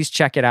show. Please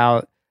check it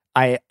out.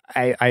 I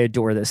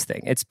adore this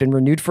thing. It's been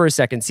renewed for a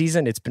second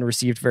season. It's been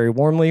received very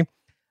warmly.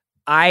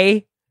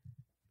 I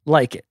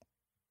like it.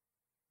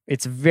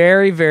 It's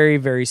very, very,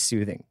 very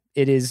soothing.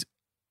 It is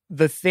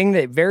the thing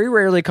that very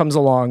rarely comes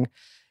along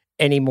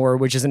anymore,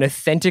 which is an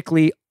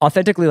authentically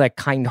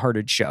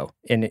kind-hearted show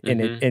in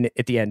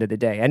at the end of the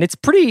day. And it's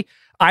pretty,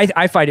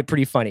 I find it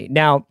pretty funny.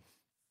 Now,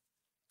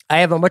 I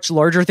have a much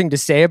larger thing to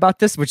say about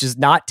this, which is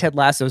not Ted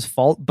Lasso's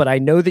fault, but I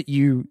know that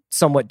you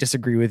somewhat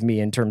disagree with me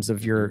in terms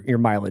of your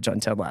mileage on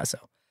Ted Lasso.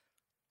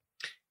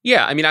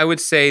 Yeah, I mean, I would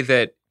say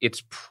that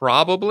it's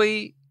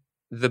probably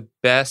the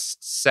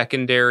best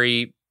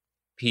secondary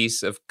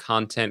piece of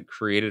content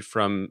created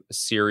from a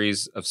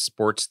series of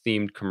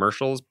sports-themed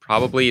commercials.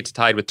 Probably it's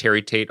tied with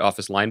Terry Tate,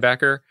 Office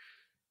Linebacker,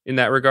 in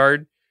that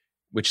regard,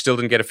 which still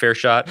didn't get a fair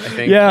shot, I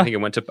think. Yeah. I think it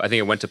went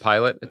to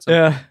pilot at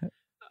some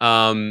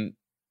point.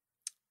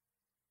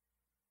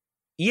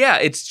 Yeah,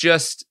 it's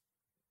just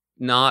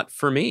not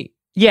for me.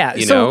 Yeah,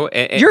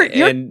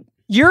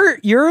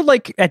 you're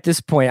like, at this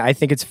point, I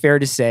think it's fair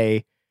to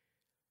say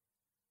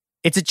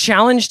it's a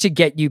challenge to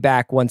get you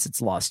back once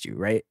it's lost you,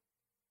 right?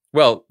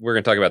 Well, we're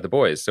going to talk about The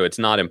Boys, so it's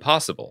not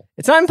impossible.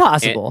 It's not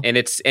impossible, and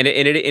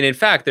in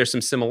fact, there's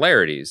some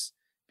similarities,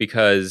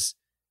 because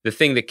the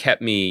thing that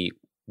kept me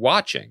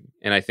watching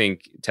and I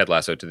think Ted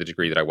Lasso to the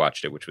degree that I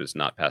watched it, which was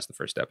not past the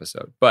first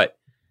episode, but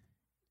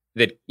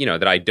that,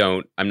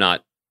 I'm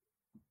not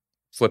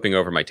flipping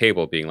over my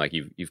table being like,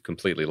 you've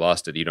completely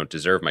lost it. You don't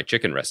deserve my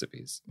chicken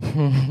recipes.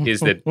 Is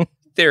that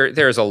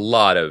there's a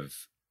lot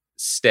of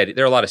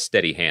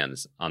steady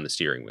hands on the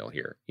steering wheel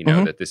here.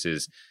 That this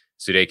is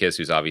Sudeikis,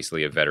 who's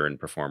obviously a veteran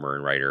performer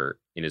and writer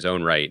in his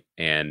own right,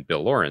 and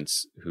Bill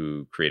Lawrence,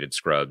 who created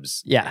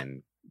Scrubs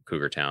and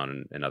Cougar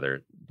Town and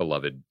other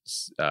beloved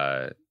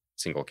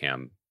single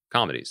cam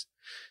comedies.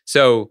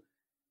 So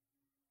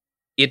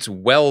it's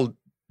well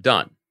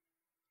done.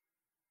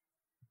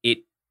 It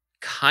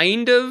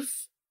kind of,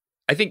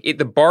 I think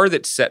the bar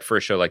that's set for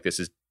a show like this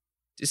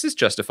is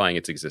justifying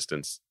its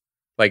existence.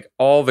 Like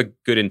all the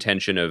good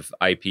intention of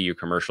IP or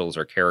commercials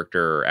or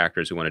character or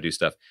actors who want to do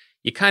stuff,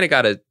 you kind of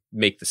got to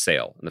make the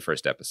sale in the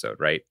first episode,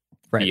 right?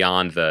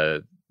 Beyond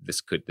to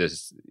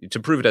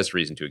prove it has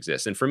reason to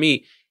exist. And for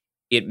me,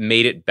 it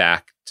made it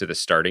back to the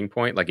starting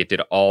point. Like it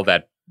did all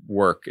that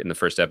work in the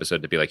first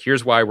episode to be like,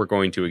 here's why we're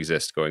going to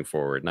exist going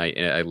forward. And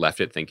I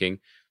left it thinking,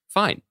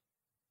 fine.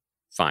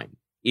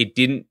 It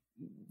didn't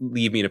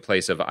leave me in a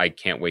place of, I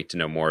can't wait to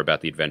know more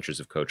about the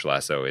adventures of Coach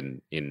Lasso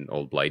in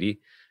Old Blighty.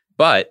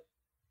 But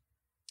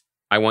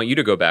I want you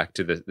to go back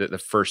to the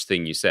first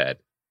thing you said,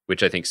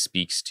 which I think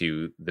speaks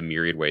to the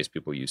myriad ways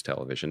people use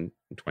television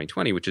in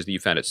 2020, which is that you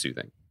found it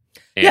soothing.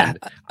 And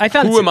I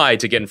found who am I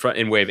to get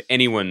in way of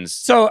anyone's?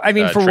 So, I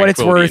mean, for what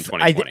it's worth,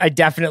 I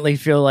definitely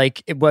feel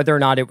like whether or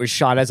not it was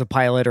shot as a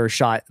pilot or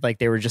shot like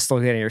they were just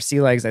looking at your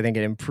sea legs, I think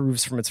it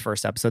improves from its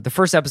first episode. The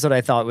first episode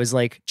I thought was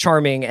like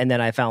charming, and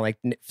then I found like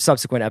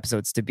subsequent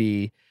episodes to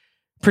be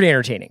pretty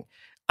entertaining.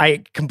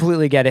 I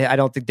completely get it. I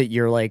don't think that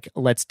you're like,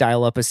 let's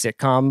dial up a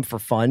sitcom for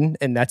fun,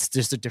 and that's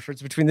just a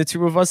difference between the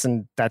two of us,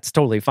 and that's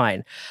totally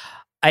fine.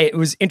 It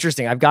was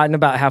interesting. I've gotten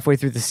about halfway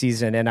through the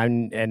season, and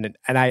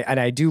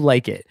I do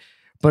like it.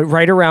 But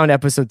right around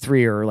episode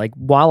 3, or like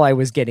while I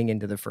was getting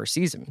into the first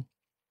season,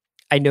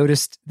 I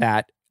noticed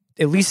that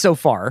at least so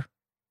far,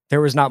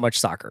 there was not much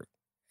soccer,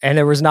 and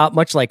there was not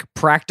much like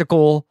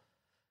practical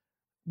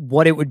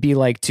what it would be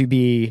like to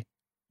be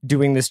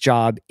doing this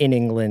job in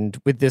England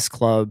with this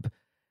club.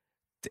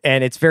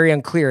 And it's very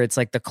unclear. It's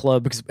like the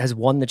club has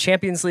won the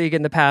Champions League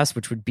in the past,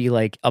 which would be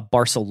like a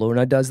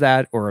Barcelona does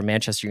that or a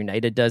Manchester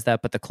United does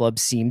that. But the club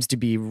seems to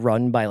be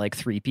run by like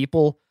 3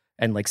 people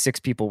and like 6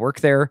 people work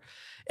there.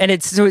 And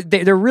it's so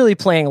they're really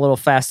playing a little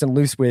fast and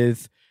loose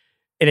with,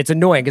 and it's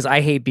annoying because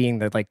I hate being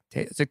the like,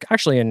 it's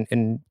actually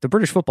in the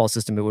British football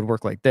system, it would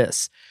work like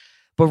this.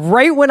 But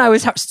right when I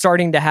was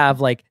starting to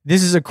have like,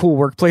 this is a cool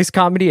workplace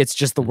comedy, it's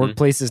just the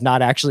workplace is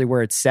not actually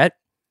where it's set,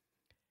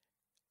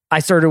 I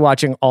started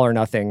watching All or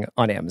Nothing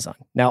on Amazon.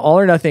 Now, All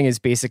or Nothing is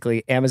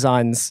basically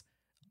Amazon's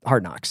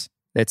Hard Knocks.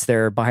 It's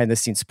their behind the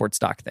scenes sports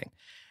doc thing.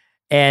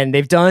 And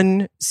they've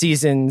done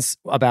seasons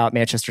about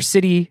Manchester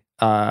City.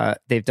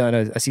 They've done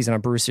a season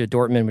on Borussia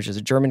Dortmund, which is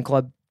a German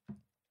club.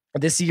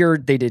 This year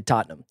they did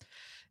Tottenham.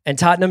 And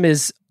Tottenham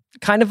is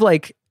kind of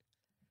like,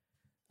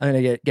 I'm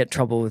going to get in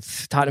trouble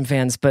with Tottenham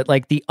fans, but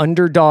like the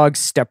underdog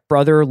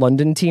stepbrother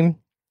London team.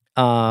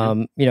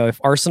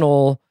 If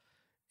Arsenal,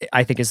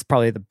 I think, is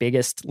probably the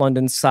biggest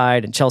London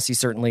side, and Chelsea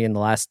certainly in the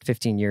last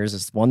 15 years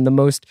has won the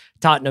most.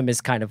 Tottenham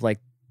is kind of like,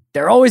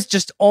 they're always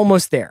just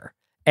almost there.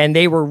 And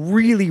they were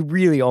really,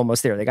 really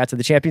almost there. They got to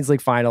the Champions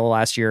League final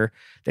last year.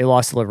 They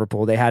lost to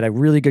Liverpool. They had a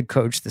really good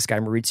coach, this guy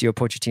Maurizio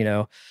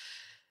Pochettino.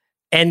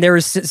 And there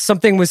was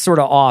something was sort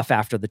of off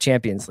after the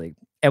Champions League.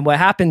 And what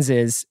happens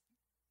is,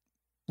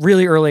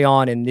 really early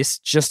on in this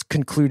just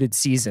concluded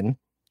season,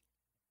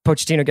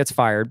 Pochettino gets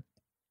fired,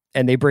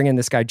 and they bring in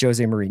this guy,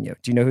 Jose Mourinho.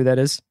 Do you know who that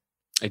is?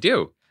 I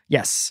do.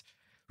 Yes.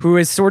 Who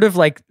is sort of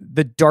like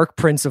the dark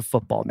prince of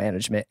football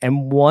management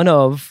and one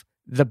of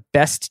the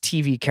best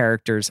TV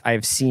characters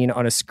I've seen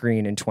on a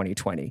screen in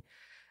 2020.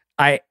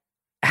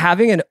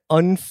 Having an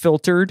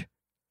unfiltered,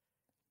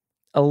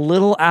 a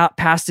little out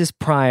past his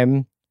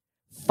prime,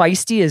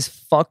 feisty as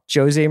fuck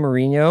Jose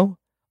Mourinho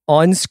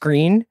on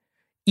screen,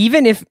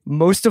 even if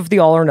most of the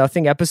All or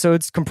Nothing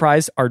episodes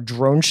comprise are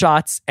drone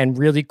shots and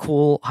really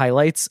cool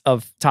highlights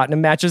of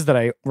Tottenham matches that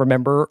I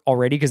remember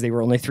already because they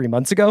were only 3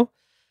 months ago.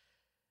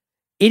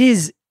 It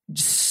is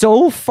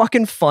so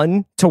fucking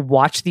fun to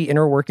watch the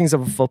inner workings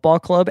of a football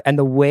club and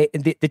the way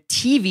the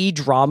TV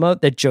drama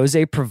that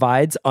Jose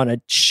provides on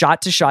a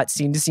shot to shot,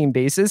 scene to scene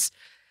basis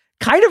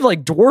kind of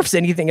like dwarfs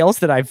anything else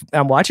that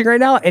I'm watching right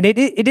now. And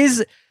it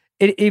is,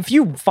 if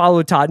you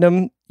follow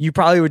Tottenham, you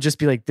probably would just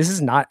be like, this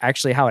is not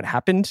actually how it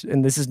happened.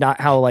 And this is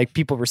not how like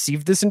people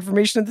received this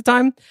information at the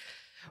time.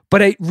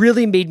 But it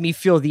really made me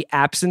feel the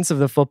absence of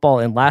the football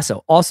in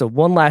Lasso. Also,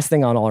 one last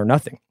thing on All or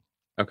Nothing.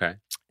 Okay.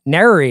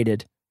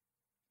 Narrated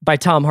by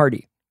Tom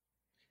Hardy.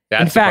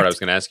 That's the part I was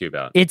going to ask you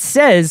about. It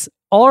says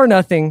All or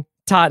Nothing,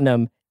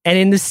 Tottenham, and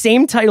in the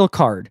same title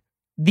card,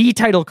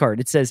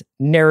 it says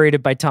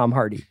narrated by Tom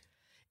Hardy.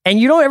 And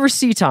you don't ever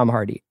see Tom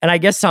Hardy. And I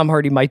guess Tom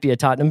Hardy might be a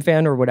Tottenham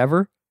fan or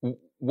whatever.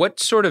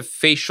 What sort of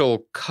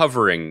facial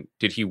covering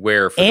did he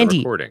wear for the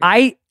recording?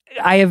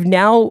 I have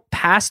now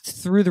passed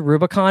through the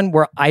Rubicon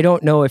where I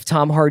don't know if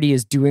Tom Hardy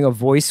is doing a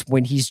voice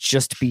when he's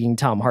just being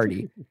Tom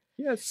Hardy.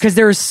 Yes. Because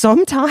there are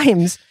some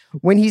times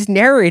when he's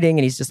narrating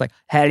and he's just like,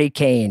 Harry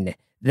Kane,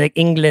 the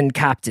England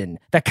captain,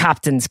 the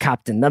captain's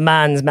captain, the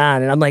man's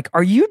man. And I'm like,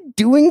 are you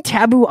doing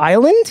Taboo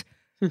Island?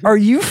 Are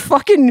you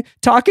fucking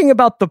talking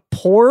about the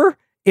poor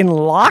in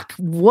Locke?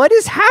 What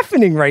is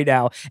happening right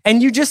now?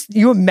 And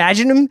you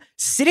imagine him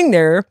sitting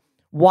there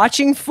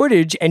watching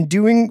footage and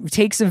doing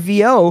takes of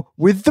VO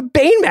with the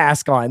Bane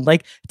mask on.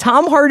 Like,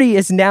 Tom Hardy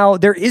is now,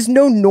 there is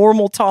no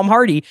normal Tom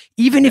Hardy,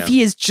 even if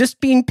he is just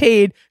being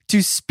paid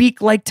to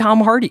speak like Tom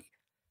Hardy.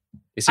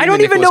 I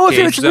don't even know if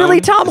it's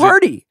really Tom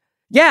Hardy.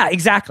 Yeah,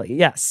 exactly.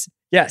 Yes.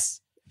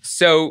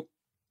 So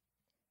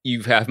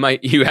you had my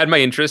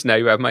interest. Now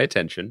you have my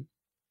attention.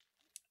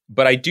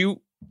 But I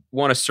do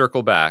want to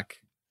circle back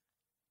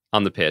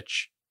on the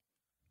pitch,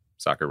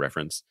 soccer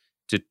reference,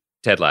 to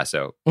Ted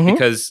Lasso,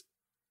 because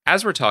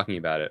as we're talking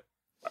about it,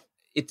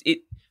 it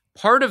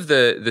part of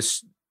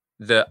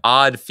the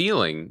odd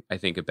feeling I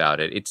think about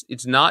it.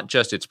 It's not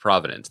just its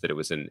provenance that it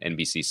was an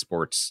NBC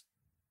Sports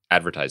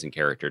advertising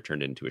character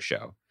turned into a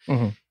show.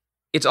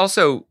 It's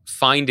also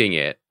finding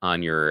it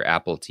on your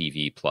Apple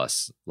TV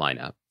Plus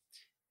lineup,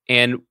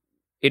 and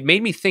it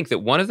made me think that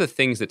one of the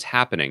things that's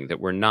happening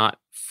that we're not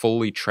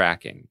fully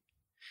tracking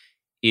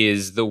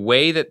is the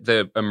way that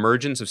the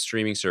emergence of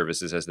streaming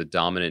services as the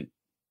dominant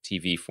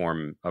TV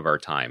form of our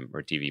time,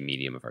 or TV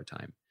medium of our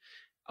time,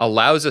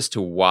 allows us to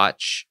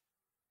watch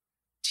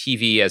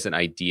TV as an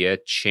idea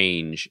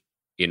change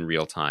in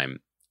real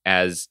time,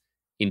 as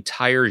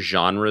entire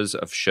genres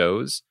of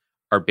shows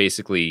are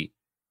basically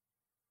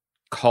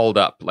called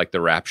up like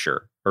the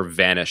Rapture or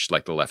vanished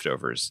like the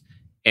Leftovers.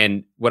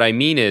 And what I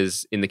mean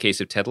is, in the case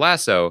of Ted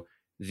Lasso,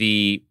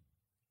 the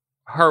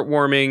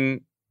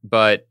heartwarming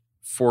but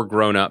for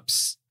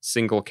grown-ups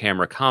single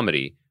camera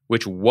comedy,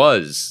 which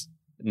was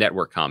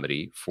network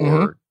comedy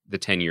for the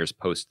 10 years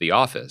post The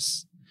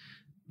Office,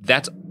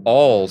 that's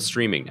all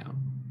streaming now,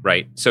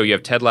 right? So you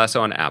have Ted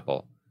Lasso on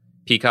Apple.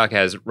 Peacock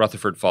has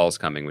Rutherford Falls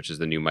coming, which is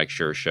the new Mike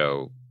Schur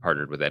show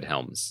partnered with Ed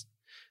Helms.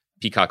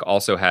 Peacock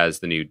also has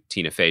the new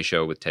Tina Fey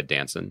show with Ted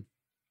Danson.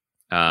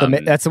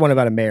 That's the one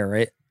about a mayor,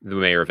 right? The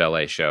Mayor of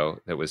LA show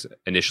that was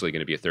initially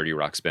going to be a 30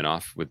 Rock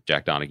spinoff with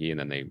Jack Donaghy, and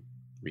then they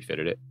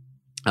refitted it.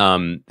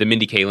 The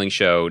Mindy Kaling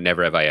show,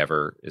 Never Have I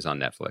Ever, is on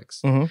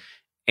Netflix.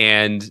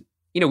 And,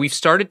 we've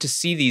started to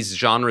see these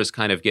genres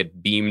kind of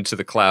get beamed to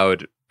the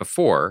cloud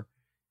before,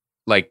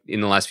 like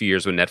in the last few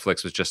years when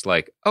Netflix was just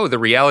like, oh, the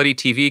reality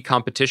TV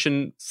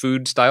competition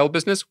food style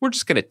business, we're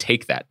just going to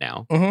take that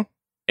now.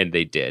 And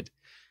they did.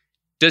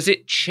 Does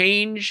it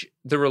change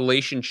the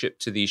relationship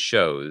to these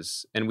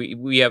shows? And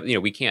we have,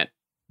 we can't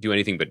do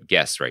anything but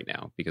guess right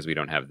now because we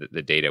don't have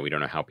the data. We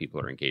don't know how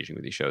people are engaging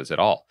with these shows at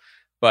all.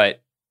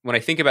 But when I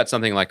think about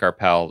something like our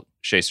pal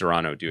Shea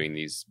Serrano doing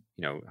these,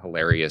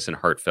 hilarious and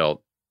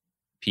heartfelt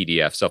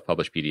PDFs,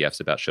 self-published PDFs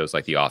about shows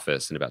like The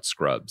Office and about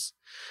Scrubs,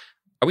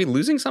 are we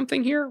losing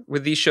something here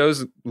with these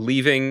shows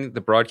leaving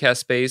the broadcast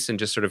space and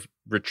just sort of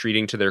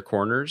retreating to their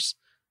corners?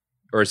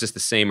 Or is this the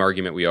same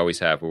argument we always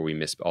have where we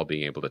miss all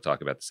being able to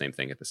talk about the same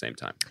thing at the same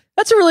time?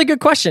 That's a really good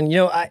question.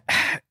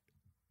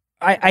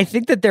 I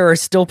think that there are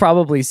still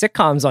probably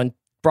sitcoms on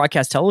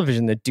broadcast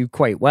television that do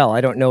quite well. I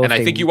don't know. And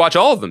I think you watch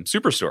all of them.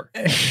 Superstore.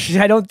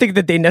 I don't think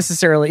that they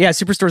necessarily. Yeah,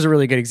 Superstore is a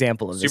really good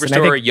example of this.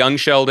 Superstore, Young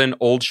Sheldon,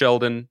 Old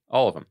Sheldon,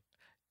 all of them.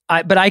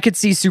 But I could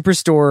see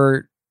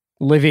Superstore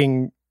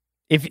living.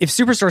 If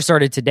Superstore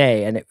started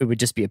today, and it would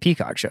just be a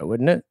Peacock show,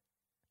 wouldn't it?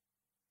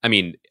 I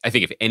mean, I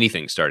think if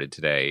anything started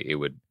today, it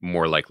would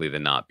more likely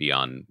than not be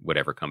on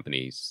whatever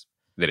companies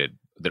that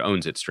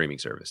owns its streaming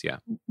service. Yeah.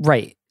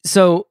 Right.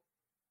 So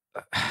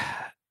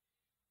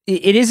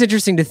it is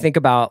interesting to think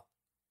about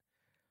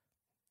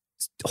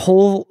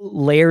whole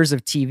layers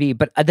of TV.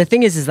 But the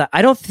thing is that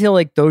I don't feel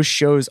like those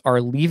shows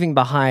are leaving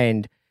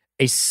behind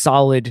a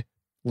solid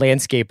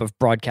landscape of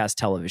broadcast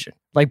television.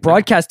 Like,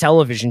 broadcast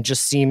television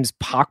just seems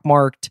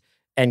pockmarked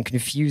and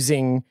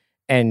confusing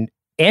and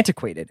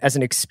antiquated as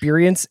an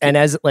experience, and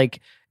as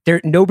like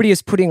nobody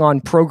is putting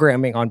on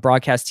programming on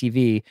broadcast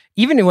TV,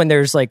 even when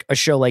there's like a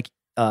show like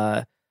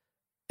I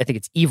think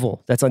it's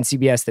Evil that's on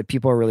CBS that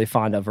people are really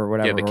fond of or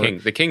whatever. Yeah,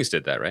 the Kings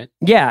did that, right?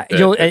 Yeah,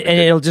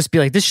 it'll just be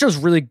like, this show's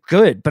really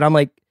good, but I'm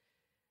like,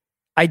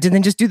 I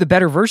didn't just do the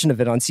better version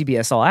of it on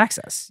CBS All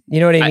Access. You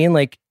know what I mean?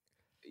 Like,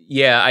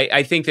 yeah,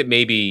 I think that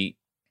maybe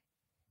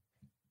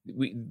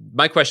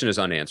my question is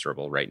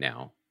unanswerable right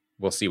now.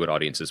 We'll see what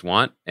audiences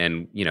want.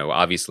 And,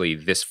 obviously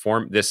this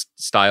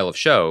style of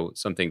show,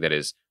 something that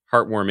is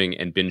heartwarming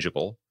and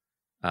bingeable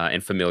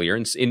and familiar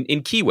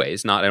in key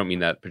ways, I don't mean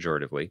that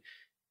pejoratively.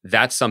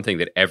 That's something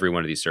that every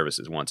one of these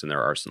services wants in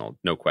their arsenal.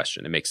 No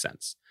question. It makes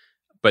sense.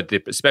 But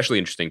the especially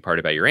interesting part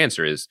about your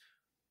answer is,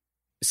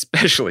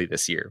 especially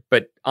this year,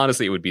 but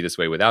honestly, it would be this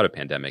way without a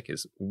pandemic,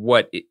 is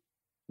what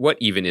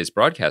even is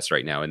broadcast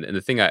right now. And the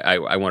thing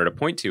I wanted to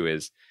point to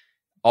is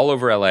all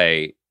over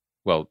LA,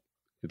 well,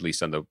 at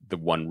least on the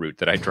one route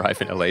that I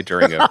drive in LA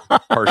during a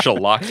partial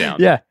lockdown.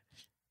 Yeah.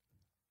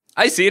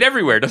 I see it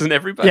everywhere, doesn't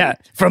everybody? Yeah,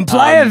 from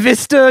Playa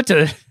Vista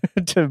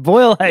to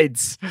Boyle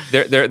Heights.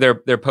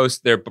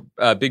 They're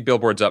big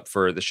billboards up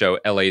for the show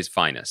LA's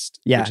Finest.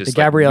 Yeah, which is the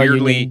Gabrielle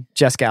weirdly, Union,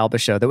 Jessica Alba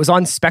show that was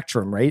on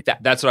Spectrum, right?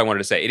 That's what I wanted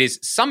to say. It is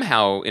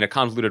somehow, in a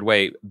convoluted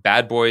way,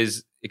 Bad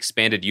Boys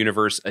Expanded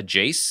Universe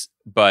adjacent,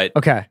 but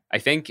okay. I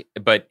think,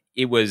 but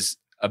it was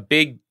a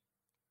big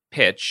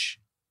pitch,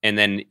 and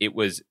then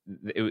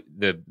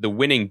the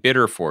winning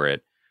bidder for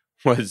it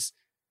was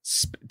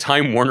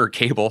Time Warner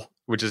Cable,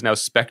 which is now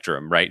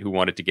Spectrum, right? Who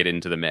wanted to get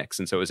into the mix,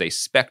 and so it was a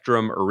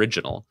Spectrum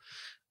original,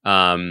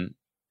 and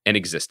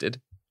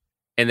existed.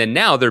 And then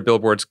now they're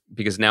billboards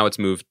because now it's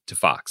moved to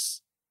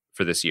Fox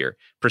for this year,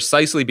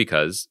 precisely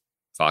because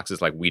Fox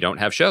is like, we don't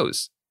have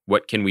shows.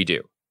 What can we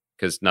do?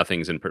 Because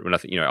nothing,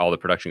 all the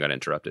production got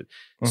interrupted.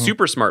 Mm-hmm.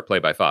 Super smart play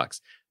by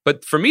Fox.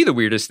 But for me, the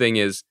weirdest thing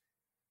is,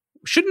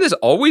 shouldn't this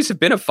always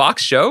have been a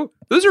Fox show?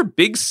 Those are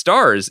big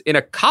stars in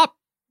a cop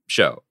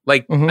show.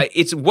 Like,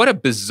 it's what a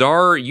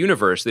bizarre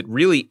universe that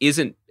really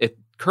isn't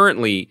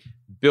currently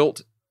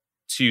built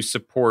to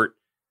support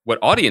what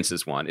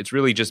audiences want. It's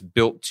really just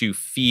built to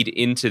feed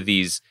into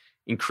these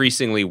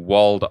increasingly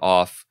walled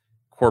off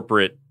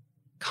corporate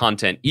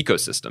content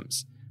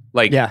ecosystems.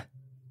 Like, yeah.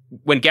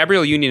 When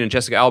Gabrielle Union and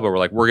Jessica Alba were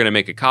like, we're going to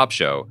make a cop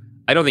show,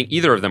 I don't think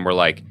either of them were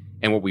like,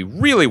 and what we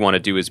really want to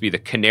do is be the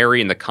canary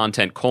in the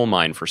content coal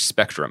mine for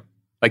Spectrum.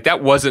 Like,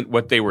 that wasn't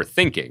what they were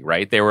thinking,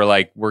 right? They were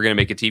like, we're going to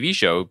make a TV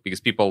show because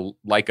people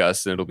like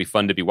us and it'll be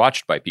fun to be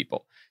watched by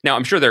people. Now,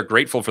 I'm sure they're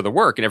grateful for the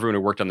work, and everyone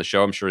who worked on the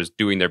show, I'm sure, is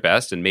doing their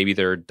best. And maybe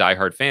they're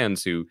diehard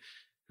fans who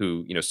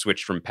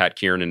switched from Pat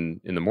Kieran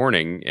in the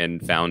morning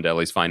and found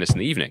LA's Finest in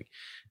the evening.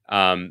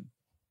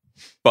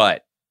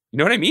 But you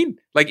know what I mean?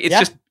 Like, it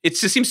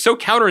just seems so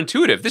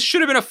counterintuitive. This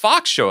should have been a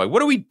Fox show. Like,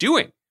 what are we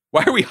doing?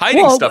 Why are we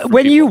hiding stuff from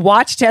when people? You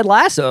watch Ted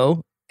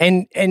Lasso,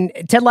 and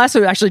Ted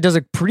Lasso actually does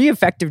a pretty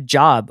effective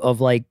job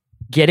of like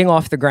getting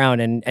off the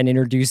ground and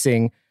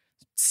introducing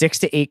 6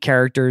 to 8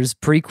 characters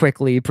pretty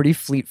quickly, pretty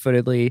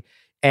fleet-footedly,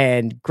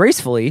 and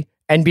gracefully,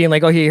 and being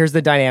like, oh, here's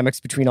the dynamics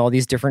between all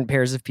these different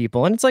pairs of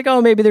people. And it's like,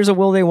 oh, maybe there's a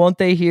will they, won't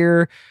they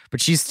here.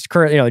 But she's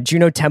currently,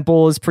 Juno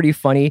Temple is pretty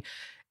funny.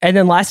 And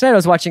then last night I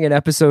was watching an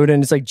episode,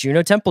 and it's like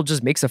Juno Temple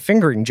just makes a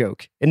fingering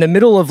joke in the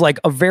middle of like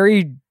a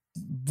very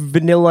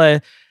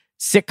vanilla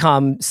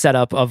sitcom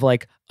setup of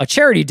like a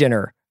charity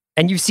dinner.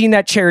 And you've seen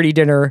that charity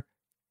dinner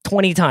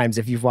 20 times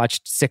if you've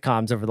watched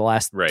sitcoms over the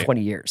last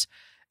 20 years.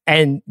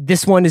 And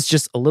this one is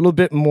just a little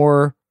bit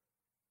more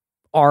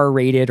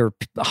R-rated or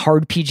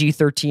hard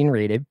PG-13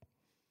 rated.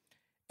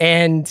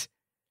 And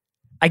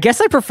I guess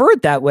I prefer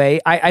it that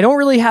way. I don't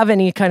really have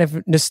any kind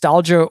of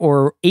nostalgia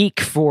or ache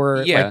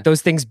for like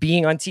those things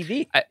being on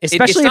TV,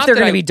 especially if they're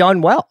going to be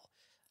done well.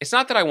 It's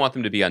not that I want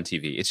them to be on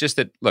TV. It's just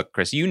that, look,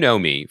 Chris, you know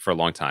me for a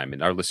long time,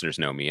 and our listeners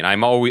know me, and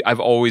I've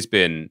always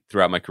been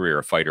throughout my career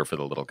a fighter for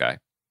the little guy.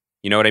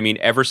 You know what I mean?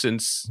 Ever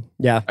since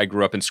I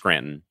grew up in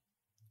Scranton,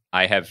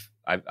 I've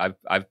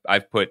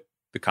put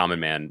the common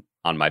man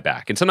on my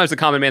back, and sometimes the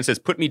common man says,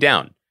 "Put me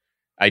down.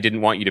 I didn't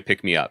want you to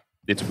pick me up.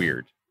 It's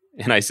weird."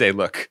 And I say,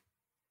 "Look,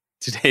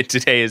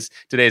 today is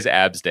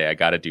abs day. I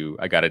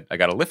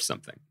gotta lift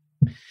something."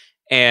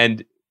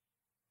 And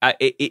but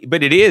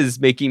it is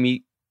making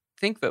me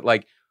think that,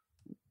 like,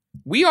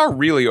 we are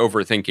really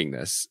overthinking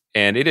this,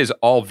 and it is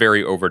all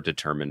very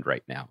overdetermined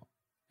right now.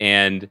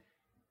 And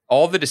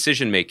all the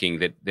decision making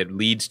that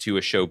leads to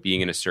a show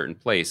being in a certain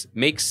place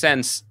makes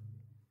sense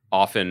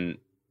often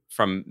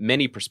from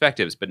many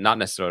perspectives, but not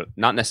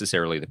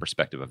necessarily the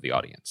perspective of the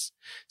audience.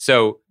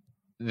 So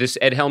this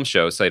Ed Helms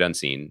show, Sight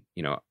Unseen,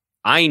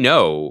 I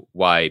know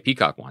why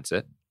Peacock wants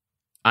it.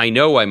 I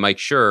know why Mike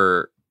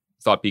Schur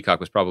thought Peacock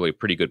was probably a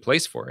pretty good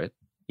place for it.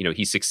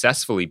 He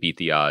successfully beat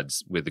the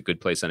odds with A Good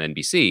Place on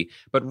NBC,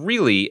 but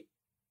really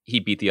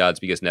he beat the odds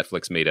because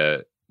Netflix made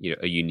a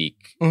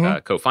unique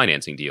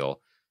co-financing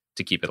deal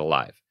to keep it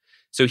alive.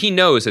 So he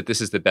knows that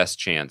this is the best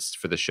chance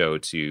for the show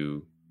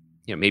to,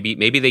 maybe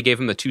they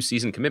gave him the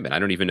 2-season commitment. I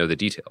don't even know the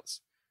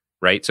details,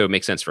 right? So it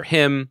makes sense for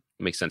him.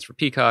 It makes sense for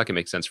Peacock. It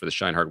makes sense for the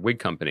Scheinhardt Wig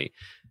Company.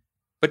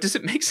 But does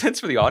it make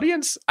sense for the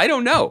audience? I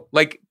don't know.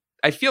 Like,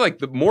 I feel like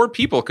the more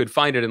people could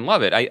find it and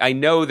love it. I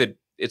know that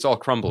it's all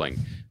crumbling,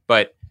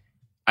 but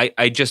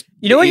I just,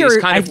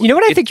 I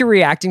think you're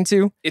reacting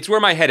to. It's where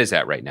my head is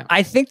at right now.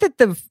 I think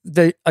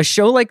that a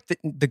show like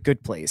the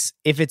Good Place,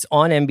 if it's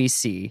on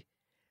NBC,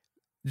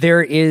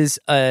 there is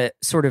a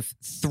sort of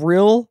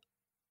thrill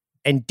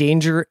and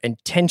danger and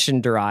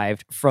tension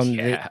derived from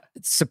the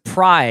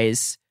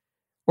surprise,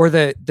 or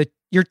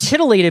you're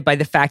titillated by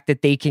the fact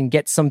that they can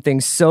get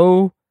something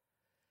so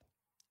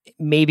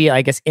maybe,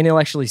 I guess,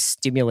 intellectually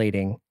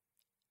stimulating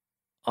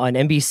on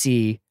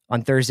NBC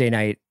on Thursday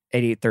night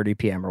at 8:30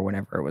 p.m. or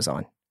whenever it was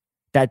on.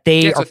 That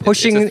they are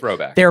pushing,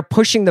 they're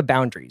pushing the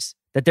boundaries,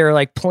 that they're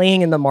like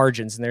playing in the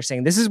margins, and they're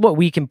saying, this is what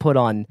we can put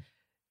on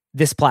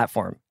this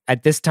platform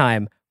at this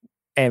time.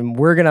 And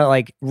we're going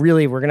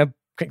to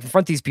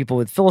confront these people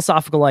with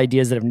philosophical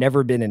ideas that have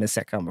never been in a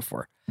sitcom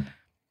before.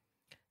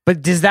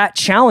 But does that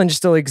challenge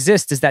still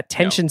exist? Does that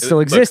tension still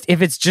exist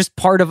if it's just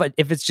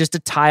if it's just a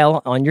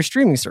tile on your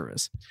streaming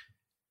service?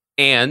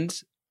 And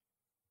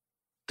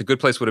The Good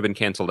Place would have been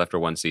canceled after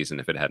one season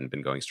if it hadn't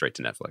been going straight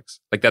to Netflix.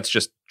 Like, that's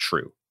just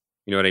true.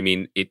 You know what I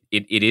mean? It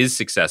is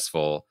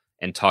successful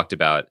and talked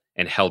about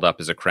and held up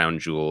as a crown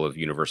jewel of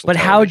Universal But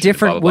television, how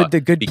different blah, blah, would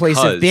The Good Place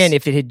have been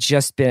if it had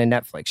just been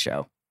a Netflix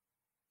show?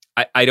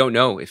 I don't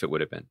know if it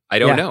would have been. I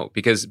don't Yeah. know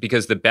because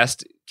the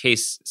best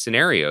case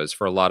scenarios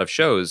for a lot of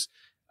shows,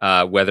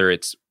 whether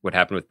it's what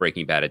happened with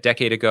Breaking Bad a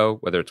decade ago,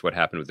 whether it's what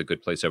happened with The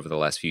Good Place over the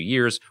last few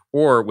years,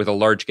 or with a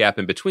large gap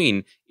in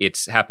between,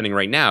 it's happening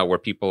right now where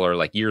people are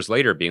like years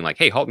later being like,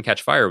 hey, Halt and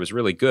Catch Fire was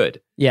really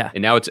good. Yeah.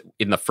 And now it's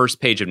in the first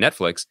page of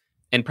Netflix,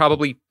 and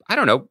probably, I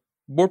don't know,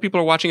 more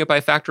people are watching it by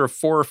a factor of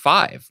 4 or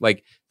 5.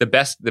 Like the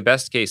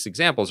best case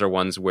examples are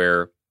ones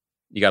where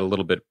you got a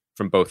little bit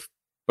from both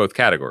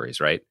categories,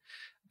 right?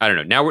 I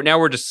don't know. Now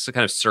we're just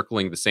kind of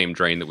circling the same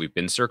drain that we've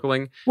been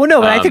circling. Well, no,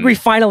 but I think we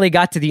finally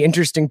got to the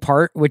interesting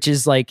part, which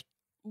is like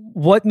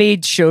what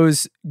made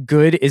shows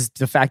good is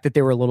the fact that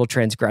they were a little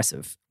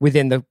transgressive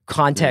within the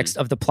context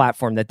of the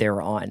platform that they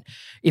were on.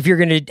 If you're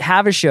going to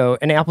have a show,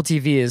 and Apple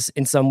TV is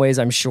in some ways,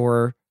 I'm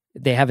sure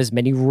they have as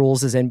many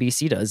rules as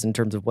NBC does in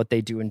terms of what they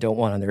do and don't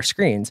want on their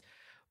screens.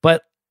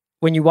 But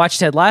when you watch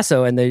Ted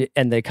Lasso and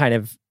the kind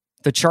of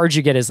the charge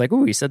you get is like,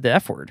 ooh, he said the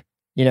F word,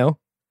 you know?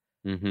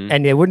 Mm-hmm.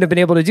 And they wouldn't have been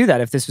able to do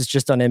that if this was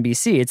just on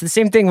NBC. It's the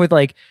same thing with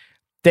like,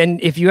 then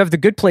if you have The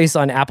Good Place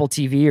on Apple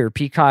TV or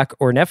Peacock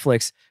or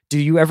Netflix, do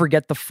you ever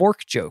get the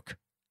fork joke?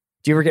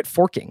 Do you ever get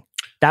forking?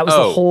 That was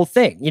the whole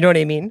thing. You know what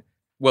I mean?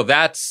 Well,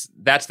 that's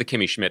the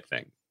Kimmy Schmidt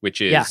thing,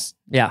 which is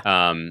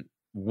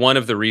one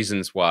of the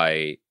reasons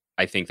why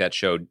I think that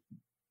show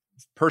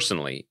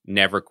personally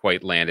never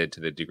quite landed to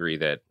the degree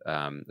that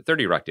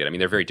 30 Rock did. I mean,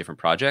 they're very different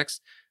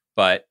projects,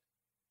 but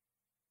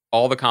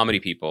all the comedy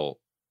people,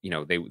 you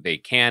know, they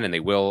can and they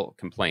will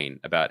complain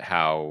about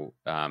how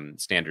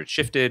standards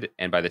shifted.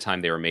 And by the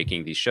time they were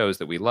making these shows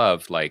that we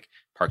love, like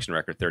Parks and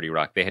Rec or 30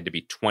 Rock, they had to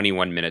be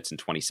 21 minutes and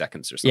 20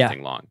 seconds or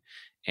something long.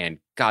 And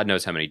God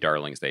knows how many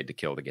darlings they had to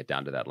kill to get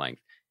down to that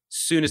length.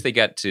 Soon as they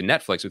got to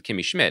Netflix with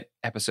Kimmy Schmidt,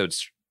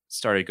 episodes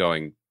started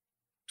going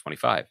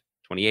 25,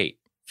 28,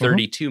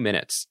 32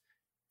 minutes.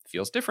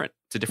 Feels different.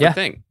 It's a different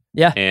thing.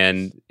 Yeah.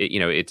 And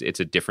it's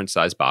a different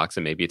size box,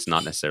 and maybe it's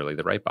not necessarily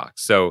the right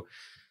box. So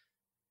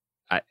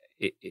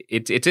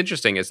it's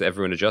interesting as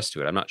everyone adjusts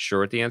to it. I'm not sure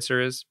what the answer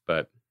is,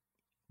 but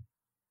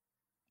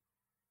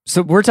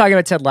so we're talking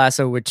about Ted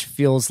Lasso, which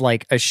feels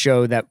like a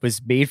show that was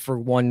made for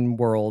one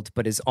world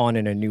but is on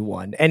in a new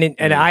one,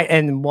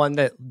 and one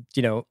that,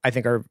 you know, I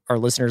think our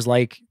listeners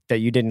like, that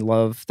you didn't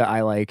love, that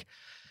I like.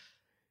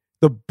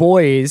 The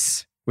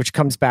Boys, which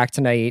comes back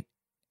tonight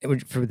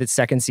for the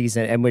second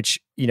season, and which,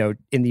 you know,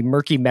 in the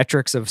murky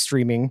metrics of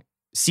streaming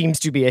seems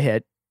to be a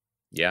hit.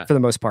 Yeah, for the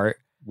most part,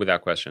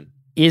 without question,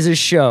 is a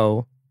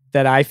show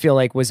that I feel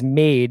like was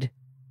made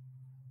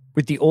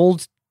with the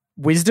old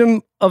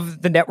wisdom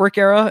of the network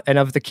era and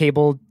of the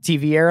cable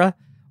TV era,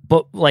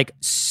 but like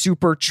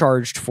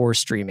supercharged for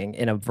streaming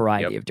in a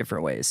variety of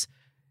different ways.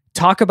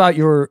 Talk about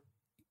your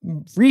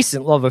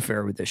recent love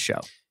affair with this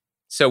show.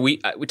 So we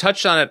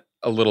touched on it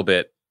a little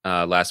bit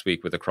last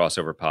week with a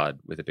crossover pod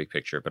with a big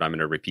picture, but I'm going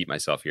to repeat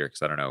myself here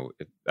because I don't know.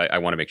 I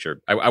want to make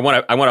sure I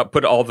want to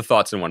put all the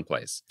thoughts in one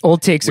place.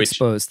 Old takes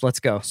exposed. Let's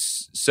go.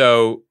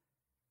 So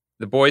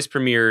The Boys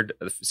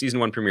season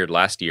 1 premiered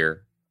last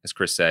year. As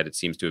Chris said, it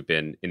seems to have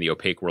been, in the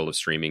opaque world of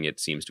streaming,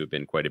 it seems to have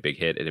been quite a big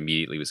hit. It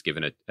immediately was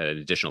given an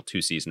additional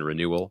 2-season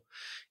renewal.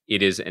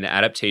 It is an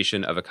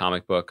adaptation of a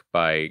comic book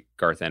by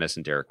Garth Ennis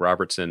and Derek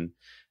Robertson.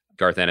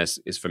 Garth Ennis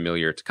is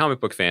familiar to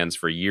comic book fans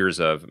for years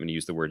of, I'm going to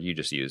use the word you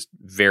just used,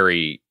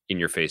 very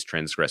in-your-face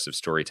transgressive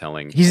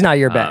storytelling. He's not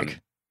your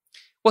bag.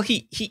 Well,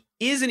 he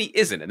is and he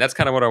isn't, and that's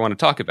kind of what I want to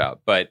talk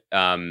about. But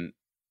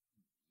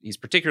he's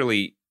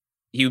particularly,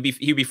 he would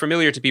be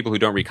familiar to people who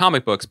don't read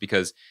comic books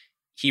because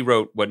he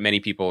wrote what many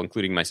people,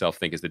 including myself,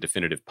 think is the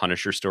definitive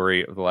Punisher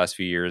story of the last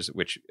few years,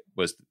 which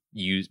was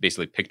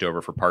basically picked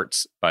over for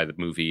parts by the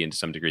movie and to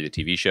some degree the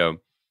TV show.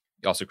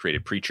 He also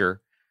created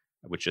Preacher,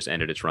 which just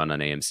ended its run on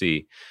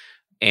AMC.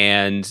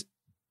 And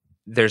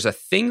there's a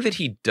thing that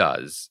he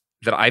does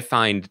that I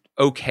find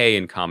okay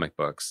in comic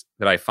books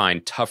that I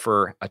find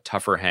a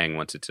tougher hang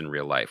once it's in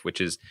real life,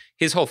 which is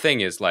his whole thing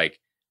is like,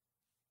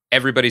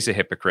 everybody's a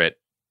hypocrite,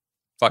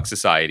 fuck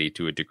society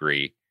to a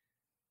degree.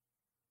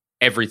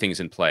 Everything's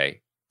in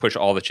play. Push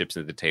all the chips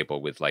into the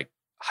table with like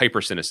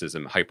hyper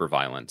cynicism, hyper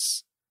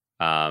violence.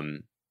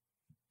 And,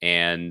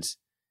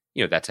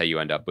 you know, that's how you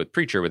end up with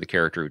Preacher, with a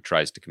character who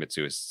tries to commit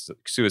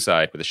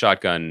suicide with a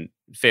shotgun,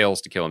 fails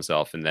to kill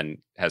himself, and then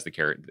has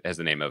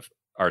the name of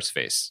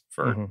Arseface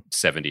for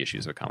 70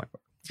 issues of a comic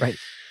book. Right.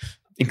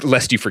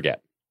 Lest you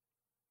forget.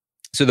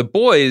 So The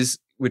Boys,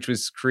 which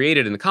was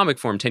created in the comic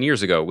form 10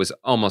 years ago, was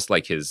almost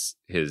like his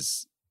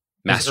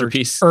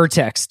masterpiece.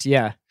 Urtext,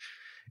 yeah.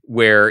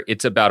 Where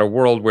it's about a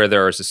world where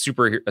there is a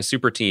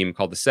super team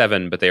called the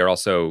Seven, but they are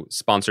also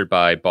sponsored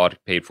by, bought,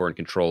 paid for, and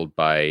controlled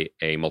by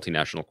a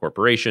multinational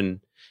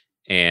corporation.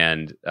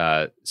 And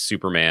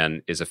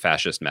Superman is a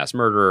fascist mass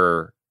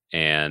murderer,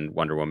 and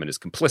Wonder Woman is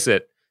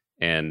complicit,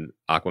 and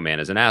Aquaman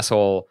is an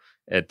asshole,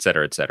 et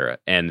cetera, et cetera.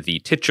 And the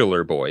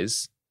titular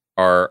boys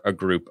are a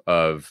group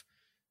of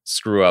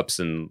screw-ups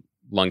and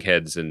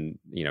lunkheads and,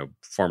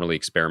 formerly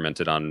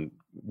experimented on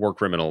war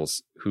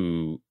criminals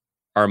who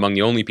are among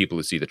the only people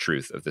who see the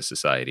truth of this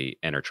society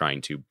and are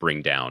trying to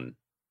bring down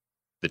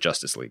the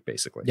Justice League,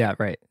 basically. Yeah,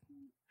 right.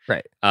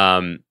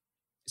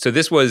 So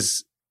this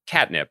was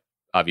catnip,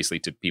 obviously,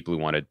 to people who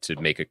wanted to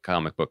make a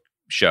comic book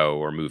show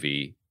or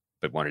movie,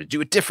 but wanted to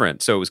do it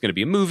different. So it was going to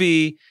be a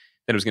movie,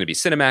 then it was going to be a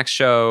Cinemax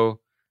show,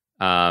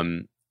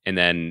 and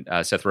then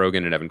Seth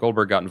Rogen and Evan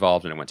Goldberg got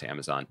involved, and it went to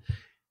Amazon.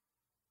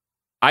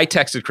 I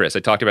texted Chris. I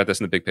talked about this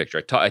in the big picture.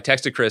 I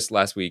texted Chris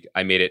last week.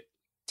 I made it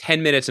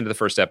 10 minutes into the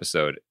first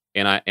episode,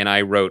 and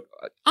I wrote,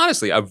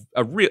 honestly,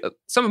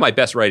 some of my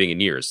best writing in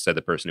years, said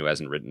the person who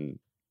hasn't written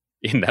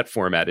in that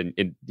format,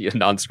 in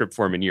non-script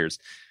form in years,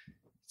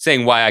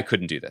 saying why I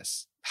couldn't do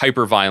this.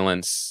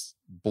 Hyper-violence,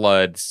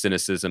 blood,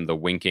 cynicism, the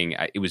winking.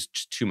 It was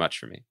just too much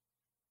for me.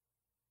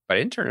 But I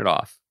didn't turn it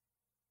off.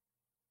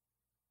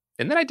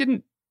 And then I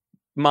didn't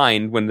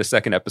mind when the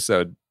second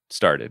episode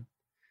started.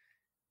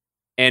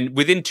 And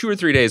within 2 or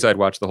 3 days, I'd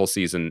watched the whole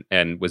season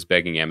and was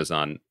begging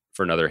Amazon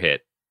for another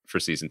hit for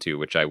season 2,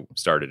 which I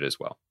started as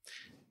well.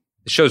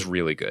 The show's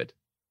really good.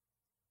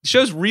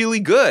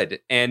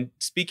 And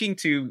speaking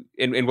to,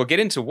 and we'll get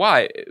into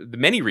why, the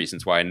many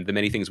reasons why, and the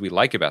many things we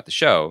like about the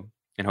show,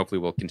 and hopefully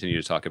we'll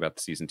continue to talk about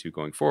the season 2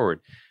 going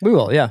forward. We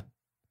will, yeah.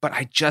 But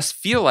I just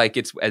feel like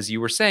it's, as you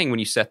were saying when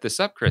you set this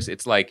up, Chris,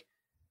 it's like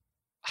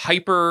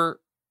hyper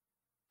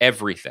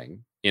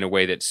everything in a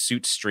way that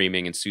suits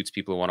streaming and suits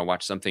people who want to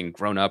watch something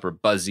grown up or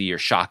buzzy or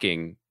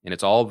shocking. And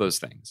it's all of those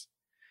things.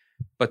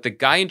 But the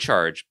guy in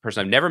charge,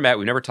 person I've never met,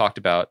 we've never talked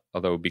about,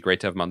 although it would be great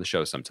to have him on the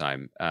show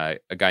sometime, a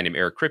guy named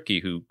Eric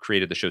Kripke, who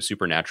created the show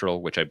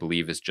Supernatural, which I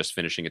believe is just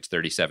finishing its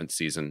 37th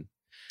season.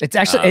 It's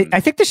actually, I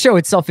think the show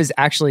itself is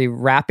actually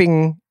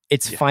wrapping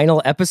its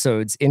final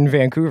episodes in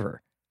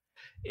Vancouver.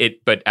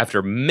 But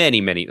after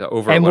many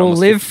over, and will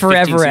live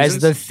forever as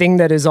seasons, the thing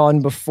that is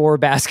on before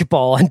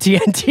basketball on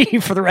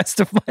TNT for the rest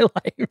of my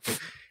life.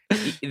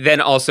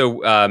 Then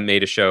also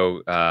made a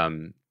show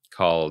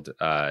called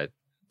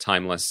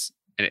Timeless,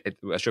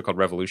 a show called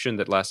Revolution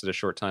that lasted a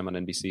short time on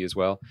NBC as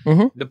well.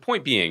 Mm-hmm. The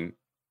point being,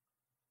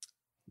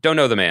 don't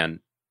know the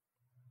man,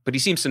 but he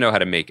seems to know how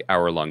to make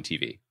hour-long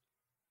TV.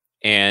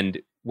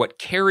 And what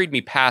carried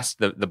me past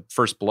the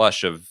first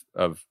blush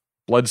of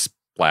blood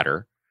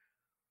splatter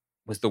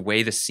was the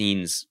way the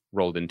scenes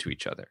rolled into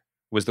each other,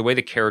 was the way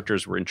the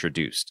characters were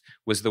introduced,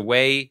 was the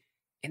way,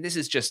 and this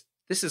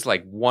is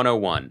like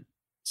 101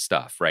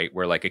 stuff, right?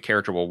 Where like a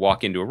character will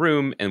walk into a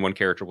room and one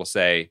character will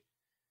say,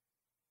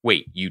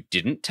 wait, you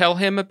didn't tell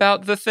him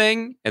about the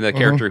thing? And the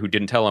character who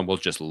didn't tell him will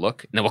just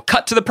look, and then we'll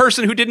cut to the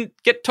person who didn't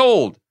get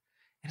told.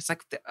 And it's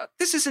like,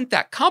 this isn't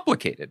that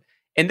complicated.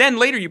 And then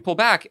later you pull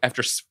back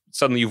after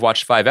suddenly you've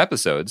watched 5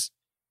 episodes,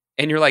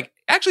 and you're like,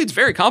 actually, it's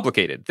very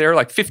complicated. There are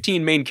like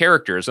 15 main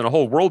characters and a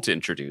whole world to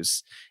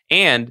introduce,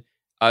 and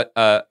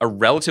a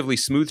relatively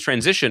smooth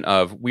transition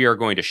of, we are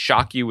going to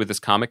shock you with this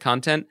comic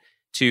content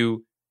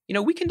to,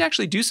 we can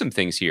actually do some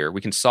things here.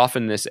 We can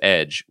soften this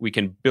edge. We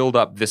can build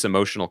up this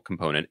emotional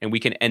component, and we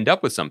can end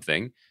up with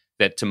something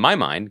that, to my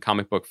mind,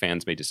 comic book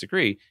fans may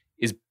disagree,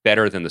 is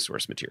better than the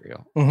source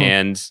material. Mm-hmm.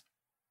 And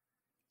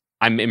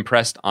I'm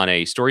impressed on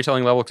a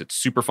storytelling level because it's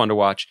super fun to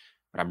watch,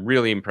 but I'm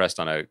really impressed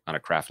on a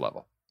craft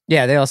level.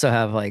 Yeah, they also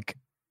have like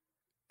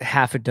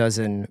half a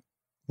dozen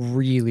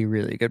really,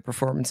 really good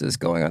performances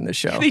going on this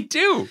show. They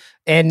do.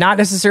 And not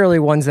necessarily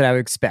ones that I would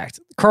expect.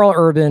 Carl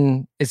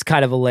Urban is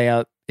kind of a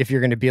layup if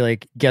you're going to be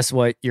like, guess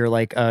what? You're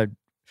like a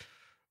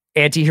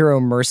anti-hero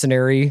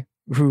mercenary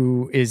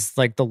who is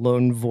like the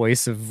lone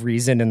voice of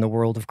reason in the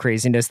world of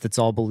craziness that's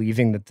all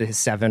believing that the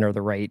 7 are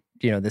the right,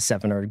 the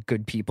 7 are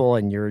good people,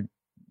 and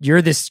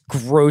you're this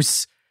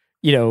gross,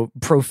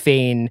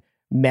 profane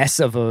mess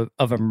of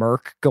a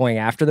merc going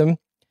after them.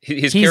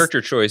 His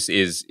character choice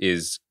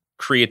is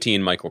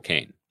creatine Michael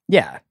Caine.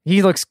 Yeah,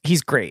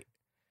 he's great.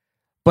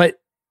 But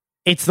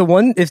it's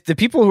it's the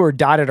people who are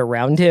dotted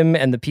around him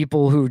and the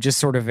people who just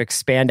sort of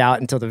expand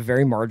out until the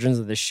very margins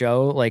of the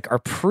show, like, are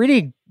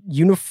pretty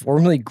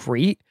uniformly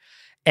great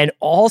and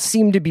all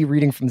seem to be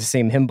reading from the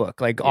same hymn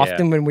book. Like,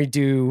 often when we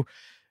do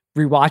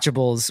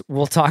rewatchables,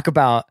 we'll talk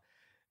about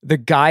the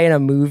guy in a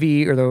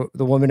movie or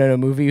the woman in a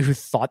movie who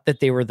thought that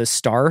they were the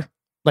star.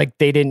 Like,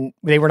 they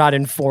were not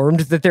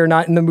informed that they're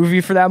not in the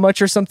movie for that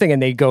much or something,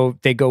 and they go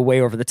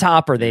way over the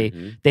top, or they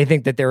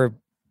think that they're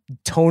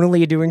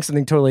tonally doing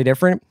something totally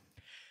different.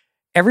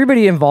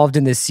 Everybody involved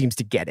in this seems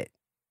to get it.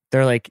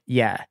 They're like,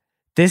 yeah,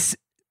 this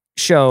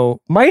show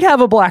might have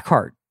a black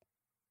heart,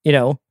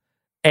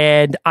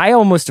 and I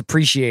almost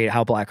appreciate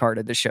how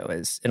black-hearted the show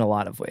is in a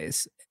lot of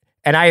ways.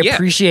 And I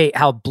appreciate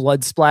how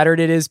blood splattered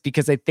it is,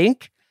 because I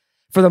think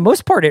for the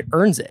most part it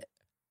earns it,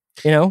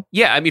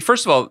 Yeah, I mean,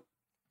 first of all,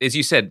 as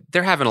you said,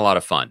 they're having a lot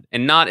of fun,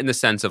 and not in the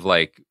sense of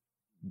like,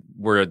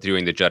 we're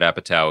doing the Judd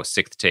Apatow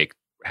 6th take,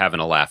 having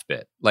a laugh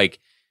bit. Like,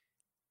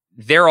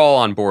 they're all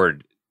on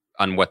board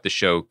on what the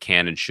show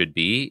can and should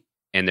be,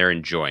 and they're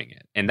enjoying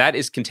it. And that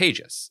is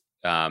contagious.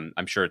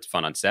 I'm sure it's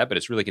fun on set, but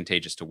it's really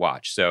contagious to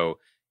watch. So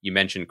you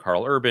mentioned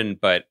Carl Urban,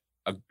 but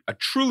a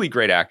truly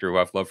great actor who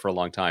I've loved for a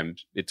long time.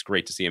 It's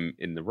great to see him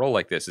in the role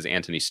like this is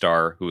Anthony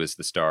Starr, who is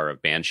the star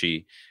of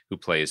Banshee, who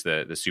plays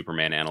the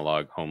Superman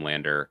analog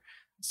Homelander.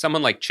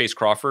 Someone like Chase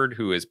Crawford,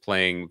 who is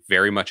playing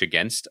very much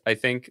against, I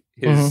think,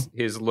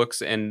 his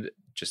looks and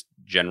just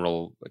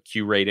general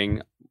Q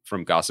rating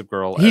from Gossip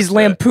Girl. He's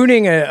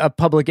lampooning a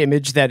public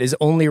image that is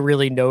only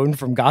really known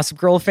from Gossip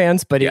Girl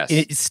fans, but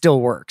it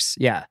still works.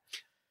 Yeah.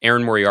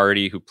 Aaron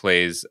Moriarty, who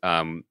plays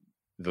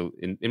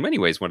in many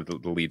ways one of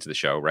the leads of the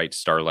show, right?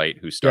 Starlight,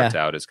 who starts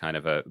out as kind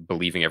of a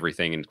believing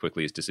everything and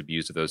quickly is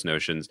disabused of those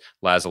notions.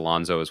 Laz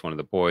Alonso is one of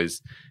the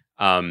boys.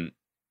 And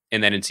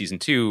then in season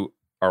 2,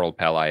 our old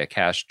pal Aya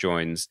Cash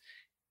joins.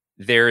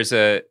 There's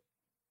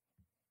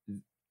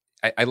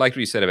I liked what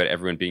you said about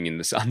everyone being on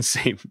the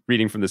same,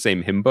 reading from the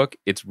same hymn book.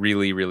 It's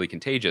really, really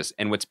contagious.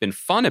 And what's been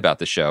fun about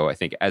the show, I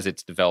think, as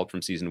it's developed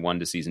from season 1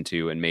 to season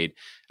 2 and made,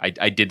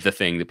 I did the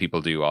thing that people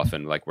do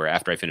often, like where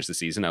after I finished the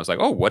season, I was like,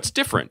 oh, what's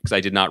different? Because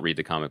I did not read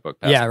the comic book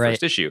past the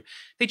first issue.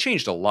 They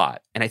changed a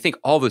lot. And I think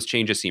all those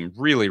changes seem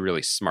really,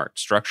 really smart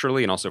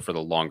structurally and also for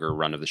the longer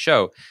run of the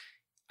show.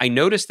 I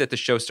noticed that the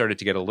show started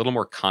to get a little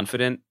more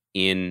confident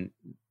in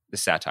the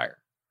satire.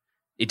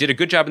 It did a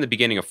good job in the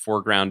beginning of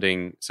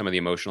foregrounding some of the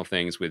emotional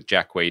things with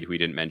Jack Quaid, who we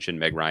didn't mention,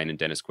 Meg Ryan and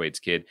Dennis Quaid's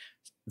kid.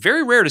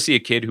 Very rare to see a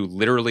kid who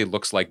literally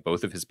looks like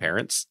both of his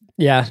parents.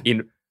 Yeah.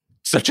 In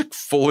such a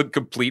full and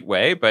complete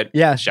way. But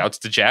shouts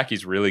to Jack.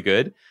 He's really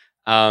good.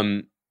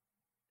 And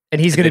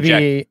he's going to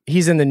be,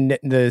 he's in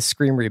the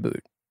Scream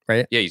reboot,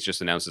 right? Yeah, he's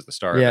just announced as the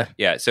star. Yeah.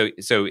 Yeah. So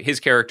his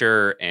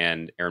character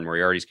and Aaron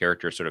Moriarty's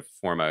character sort of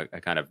form a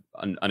kind of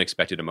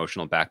unexpected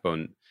emotional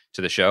backbone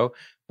to the show.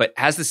 But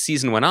as the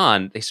season went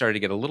on, they started to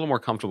get a little more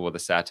comfortable with the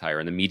satire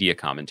and the media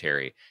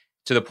commentary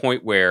to the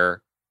point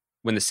where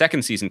when the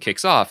second season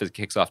kicks off, as it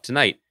kicks off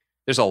tonight,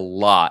 there's a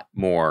lot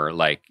more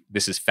like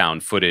this is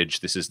found footage.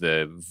 This is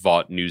the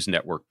Vought News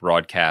Network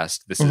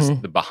broadcast. This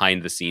is the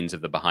behind the scenes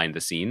of the behind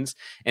the scenes.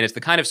 And it's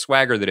the kind of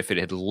swagger that if it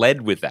had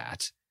led with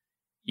that,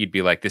 you'd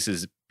be like, this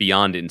is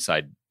beyond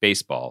inside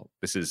baseball.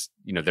 This is,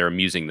 they're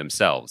amusing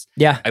themselves.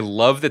 Yeah. I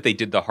love that they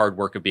did the hard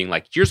work of being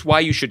like, here's why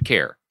you should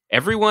care.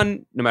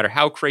 Everyone, no matter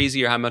how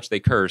crazy or how much they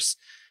curse,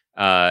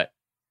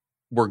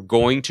 we're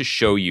going to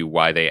show you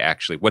why they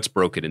actually, what's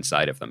broken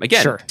inside of them.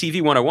 Again, TV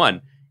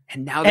 101.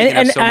 And now they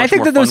can have so much more fun with it. And I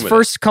think that those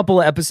first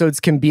couple of episodes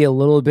can be a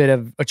little bit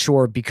of a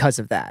chore because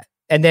of that.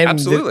 And then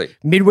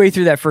midway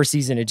through that first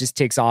season, it just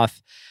takes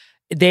off.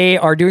 They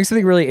are doing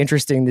something really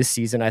interesting this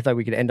season. I thought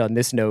we could end on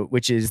this note,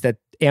 which is that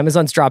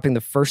Amazon's dropping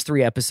the first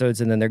 3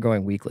 episodes and then they're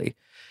going weekly.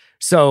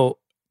 So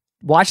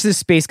watch this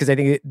space because I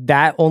think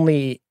that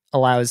only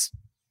allows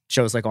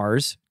shows like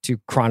ours to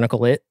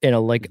chronicle it in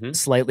a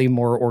slightly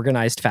more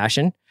organized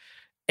fashion.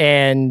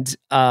 And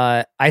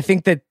I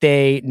think that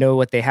they know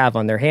what they have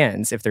on their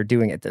hands if they're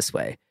doing it this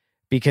way,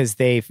 because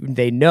they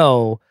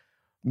know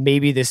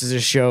maybe this is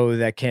a show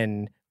that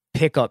can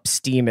pick up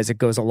steam as it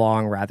goes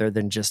along rather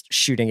than just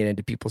shooting it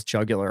into people's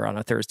jugular on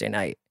a Thursday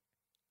night.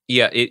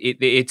 Yeah,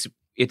 it's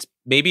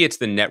maybe it's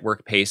the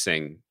network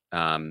pacing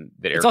that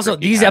it's also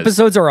these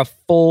episodes are a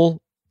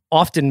full,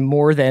 often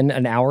more than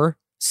an hour.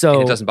 So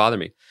and it doesn't bother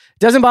me. It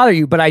doesn't bother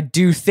you, but I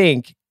do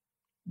think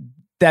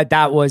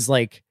that was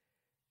like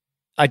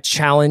a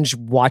challenge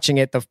watching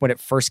it when it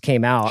first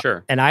came out.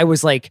 Sure. And I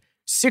was like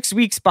 6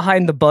 weeks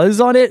behind the buzz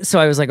on it. So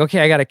I was like,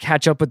 okay, I got to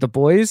catch up with the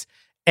boys.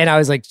 And I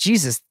was like,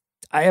 Jesus,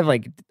 I have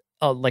like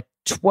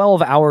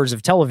 12 hours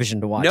of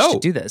television to watch to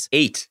do this.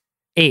 8,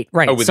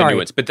 right. Oh, with the new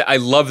ones. But I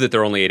love that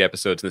there are only 8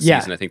 episodes in the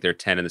season. I think there are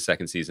 10 in the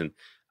second season.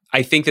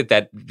 I think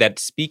that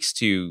speaks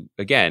to,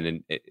 again,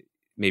 and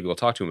maybe we'll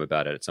talk to him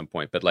about it at some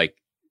point, but like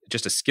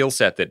just a skill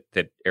set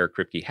that Eric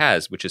Kripke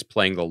has, which is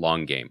playing the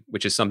long game,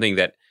 which is something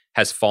that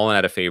has fallen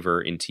out of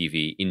favor in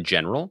TV in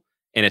general.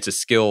 And it's a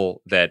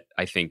skill that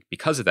I think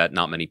because of that,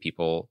 not many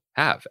people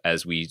have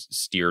as we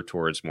steer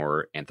towards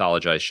more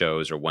anthologized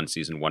shows or one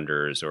season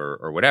wonders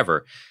or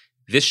whatever.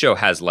 This show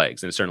has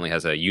legs, and it certainly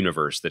has a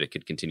universe that it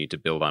could continue to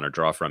build on or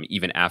draw from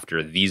even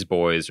after these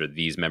boys or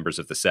these members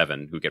of the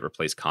 7 who get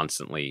replaced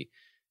constantly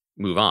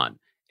move on.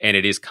 And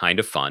it is kind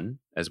of fun,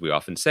 as we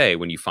often say,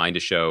 when you find a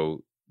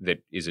show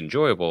that is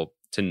enjoyable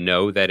to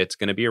know that it's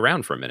going to be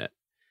around for a minute.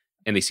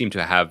 And they seem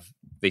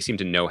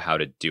to know how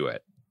to do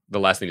it.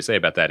 The last thing to say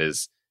about that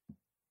is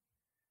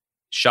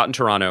shot in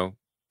Toronto,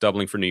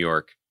 doubling for New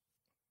York.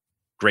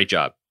 Great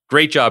job.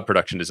 Great job,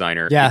 production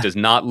designer. Yeah. It does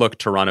not look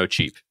Toronto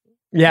cheap.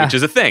 Yeah. Which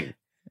is a thing.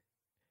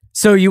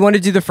 So you want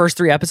to do the first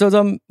 3 episodes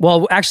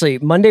well, actually,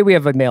 Monday we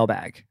have a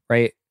mailbag,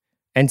 right?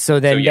 And so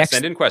then next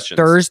send in questions.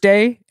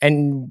 Thursday,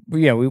 and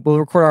we will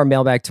record our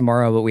mailbag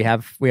tomorrow, but we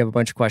have a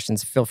bunch of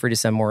questions. Feel free to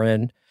send more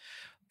in.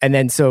 And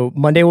then so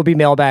Monday will be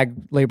mailbag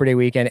Labor Day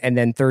weekend, and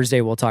then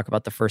Thursday we'll talk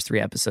about the first 3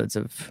 episodes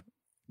of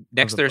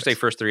next Thursday,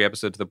 first 3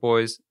 episodes of The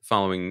Boys.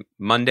 Following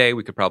Monday,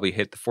 we could probably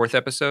hit the 4th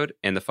episode,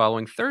 and the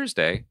following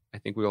Thursday, I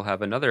think we will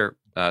have another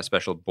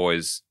special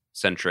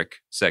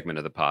boys-centric segment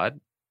of the pod.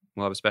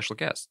 We'll have a special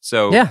guest.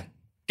 So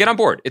get on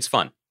board. It's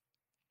fun.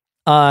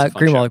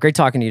 Greenwald, great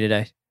talking to you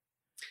today.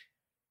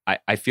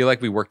 I feel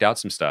like we worked out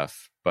some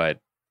stuff, but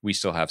we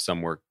still have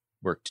some work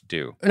to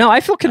do. No, I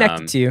feel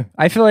connected to you.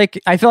 I feel like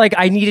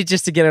I needed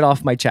just to get it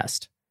off my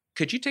chest.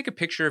 Could you take a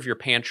picture of your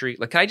pantry?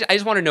 Like, I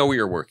just want to know what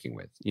you're working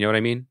with. You know what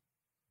I mean?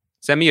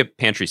 Send me a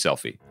pantry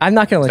selfie. I'm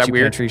not going to let you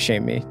weird? pantry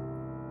shame me.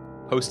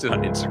 Post it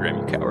on Instagram,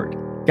 you coward.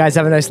 Guys,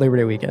 have a nice Labor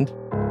Day weekend.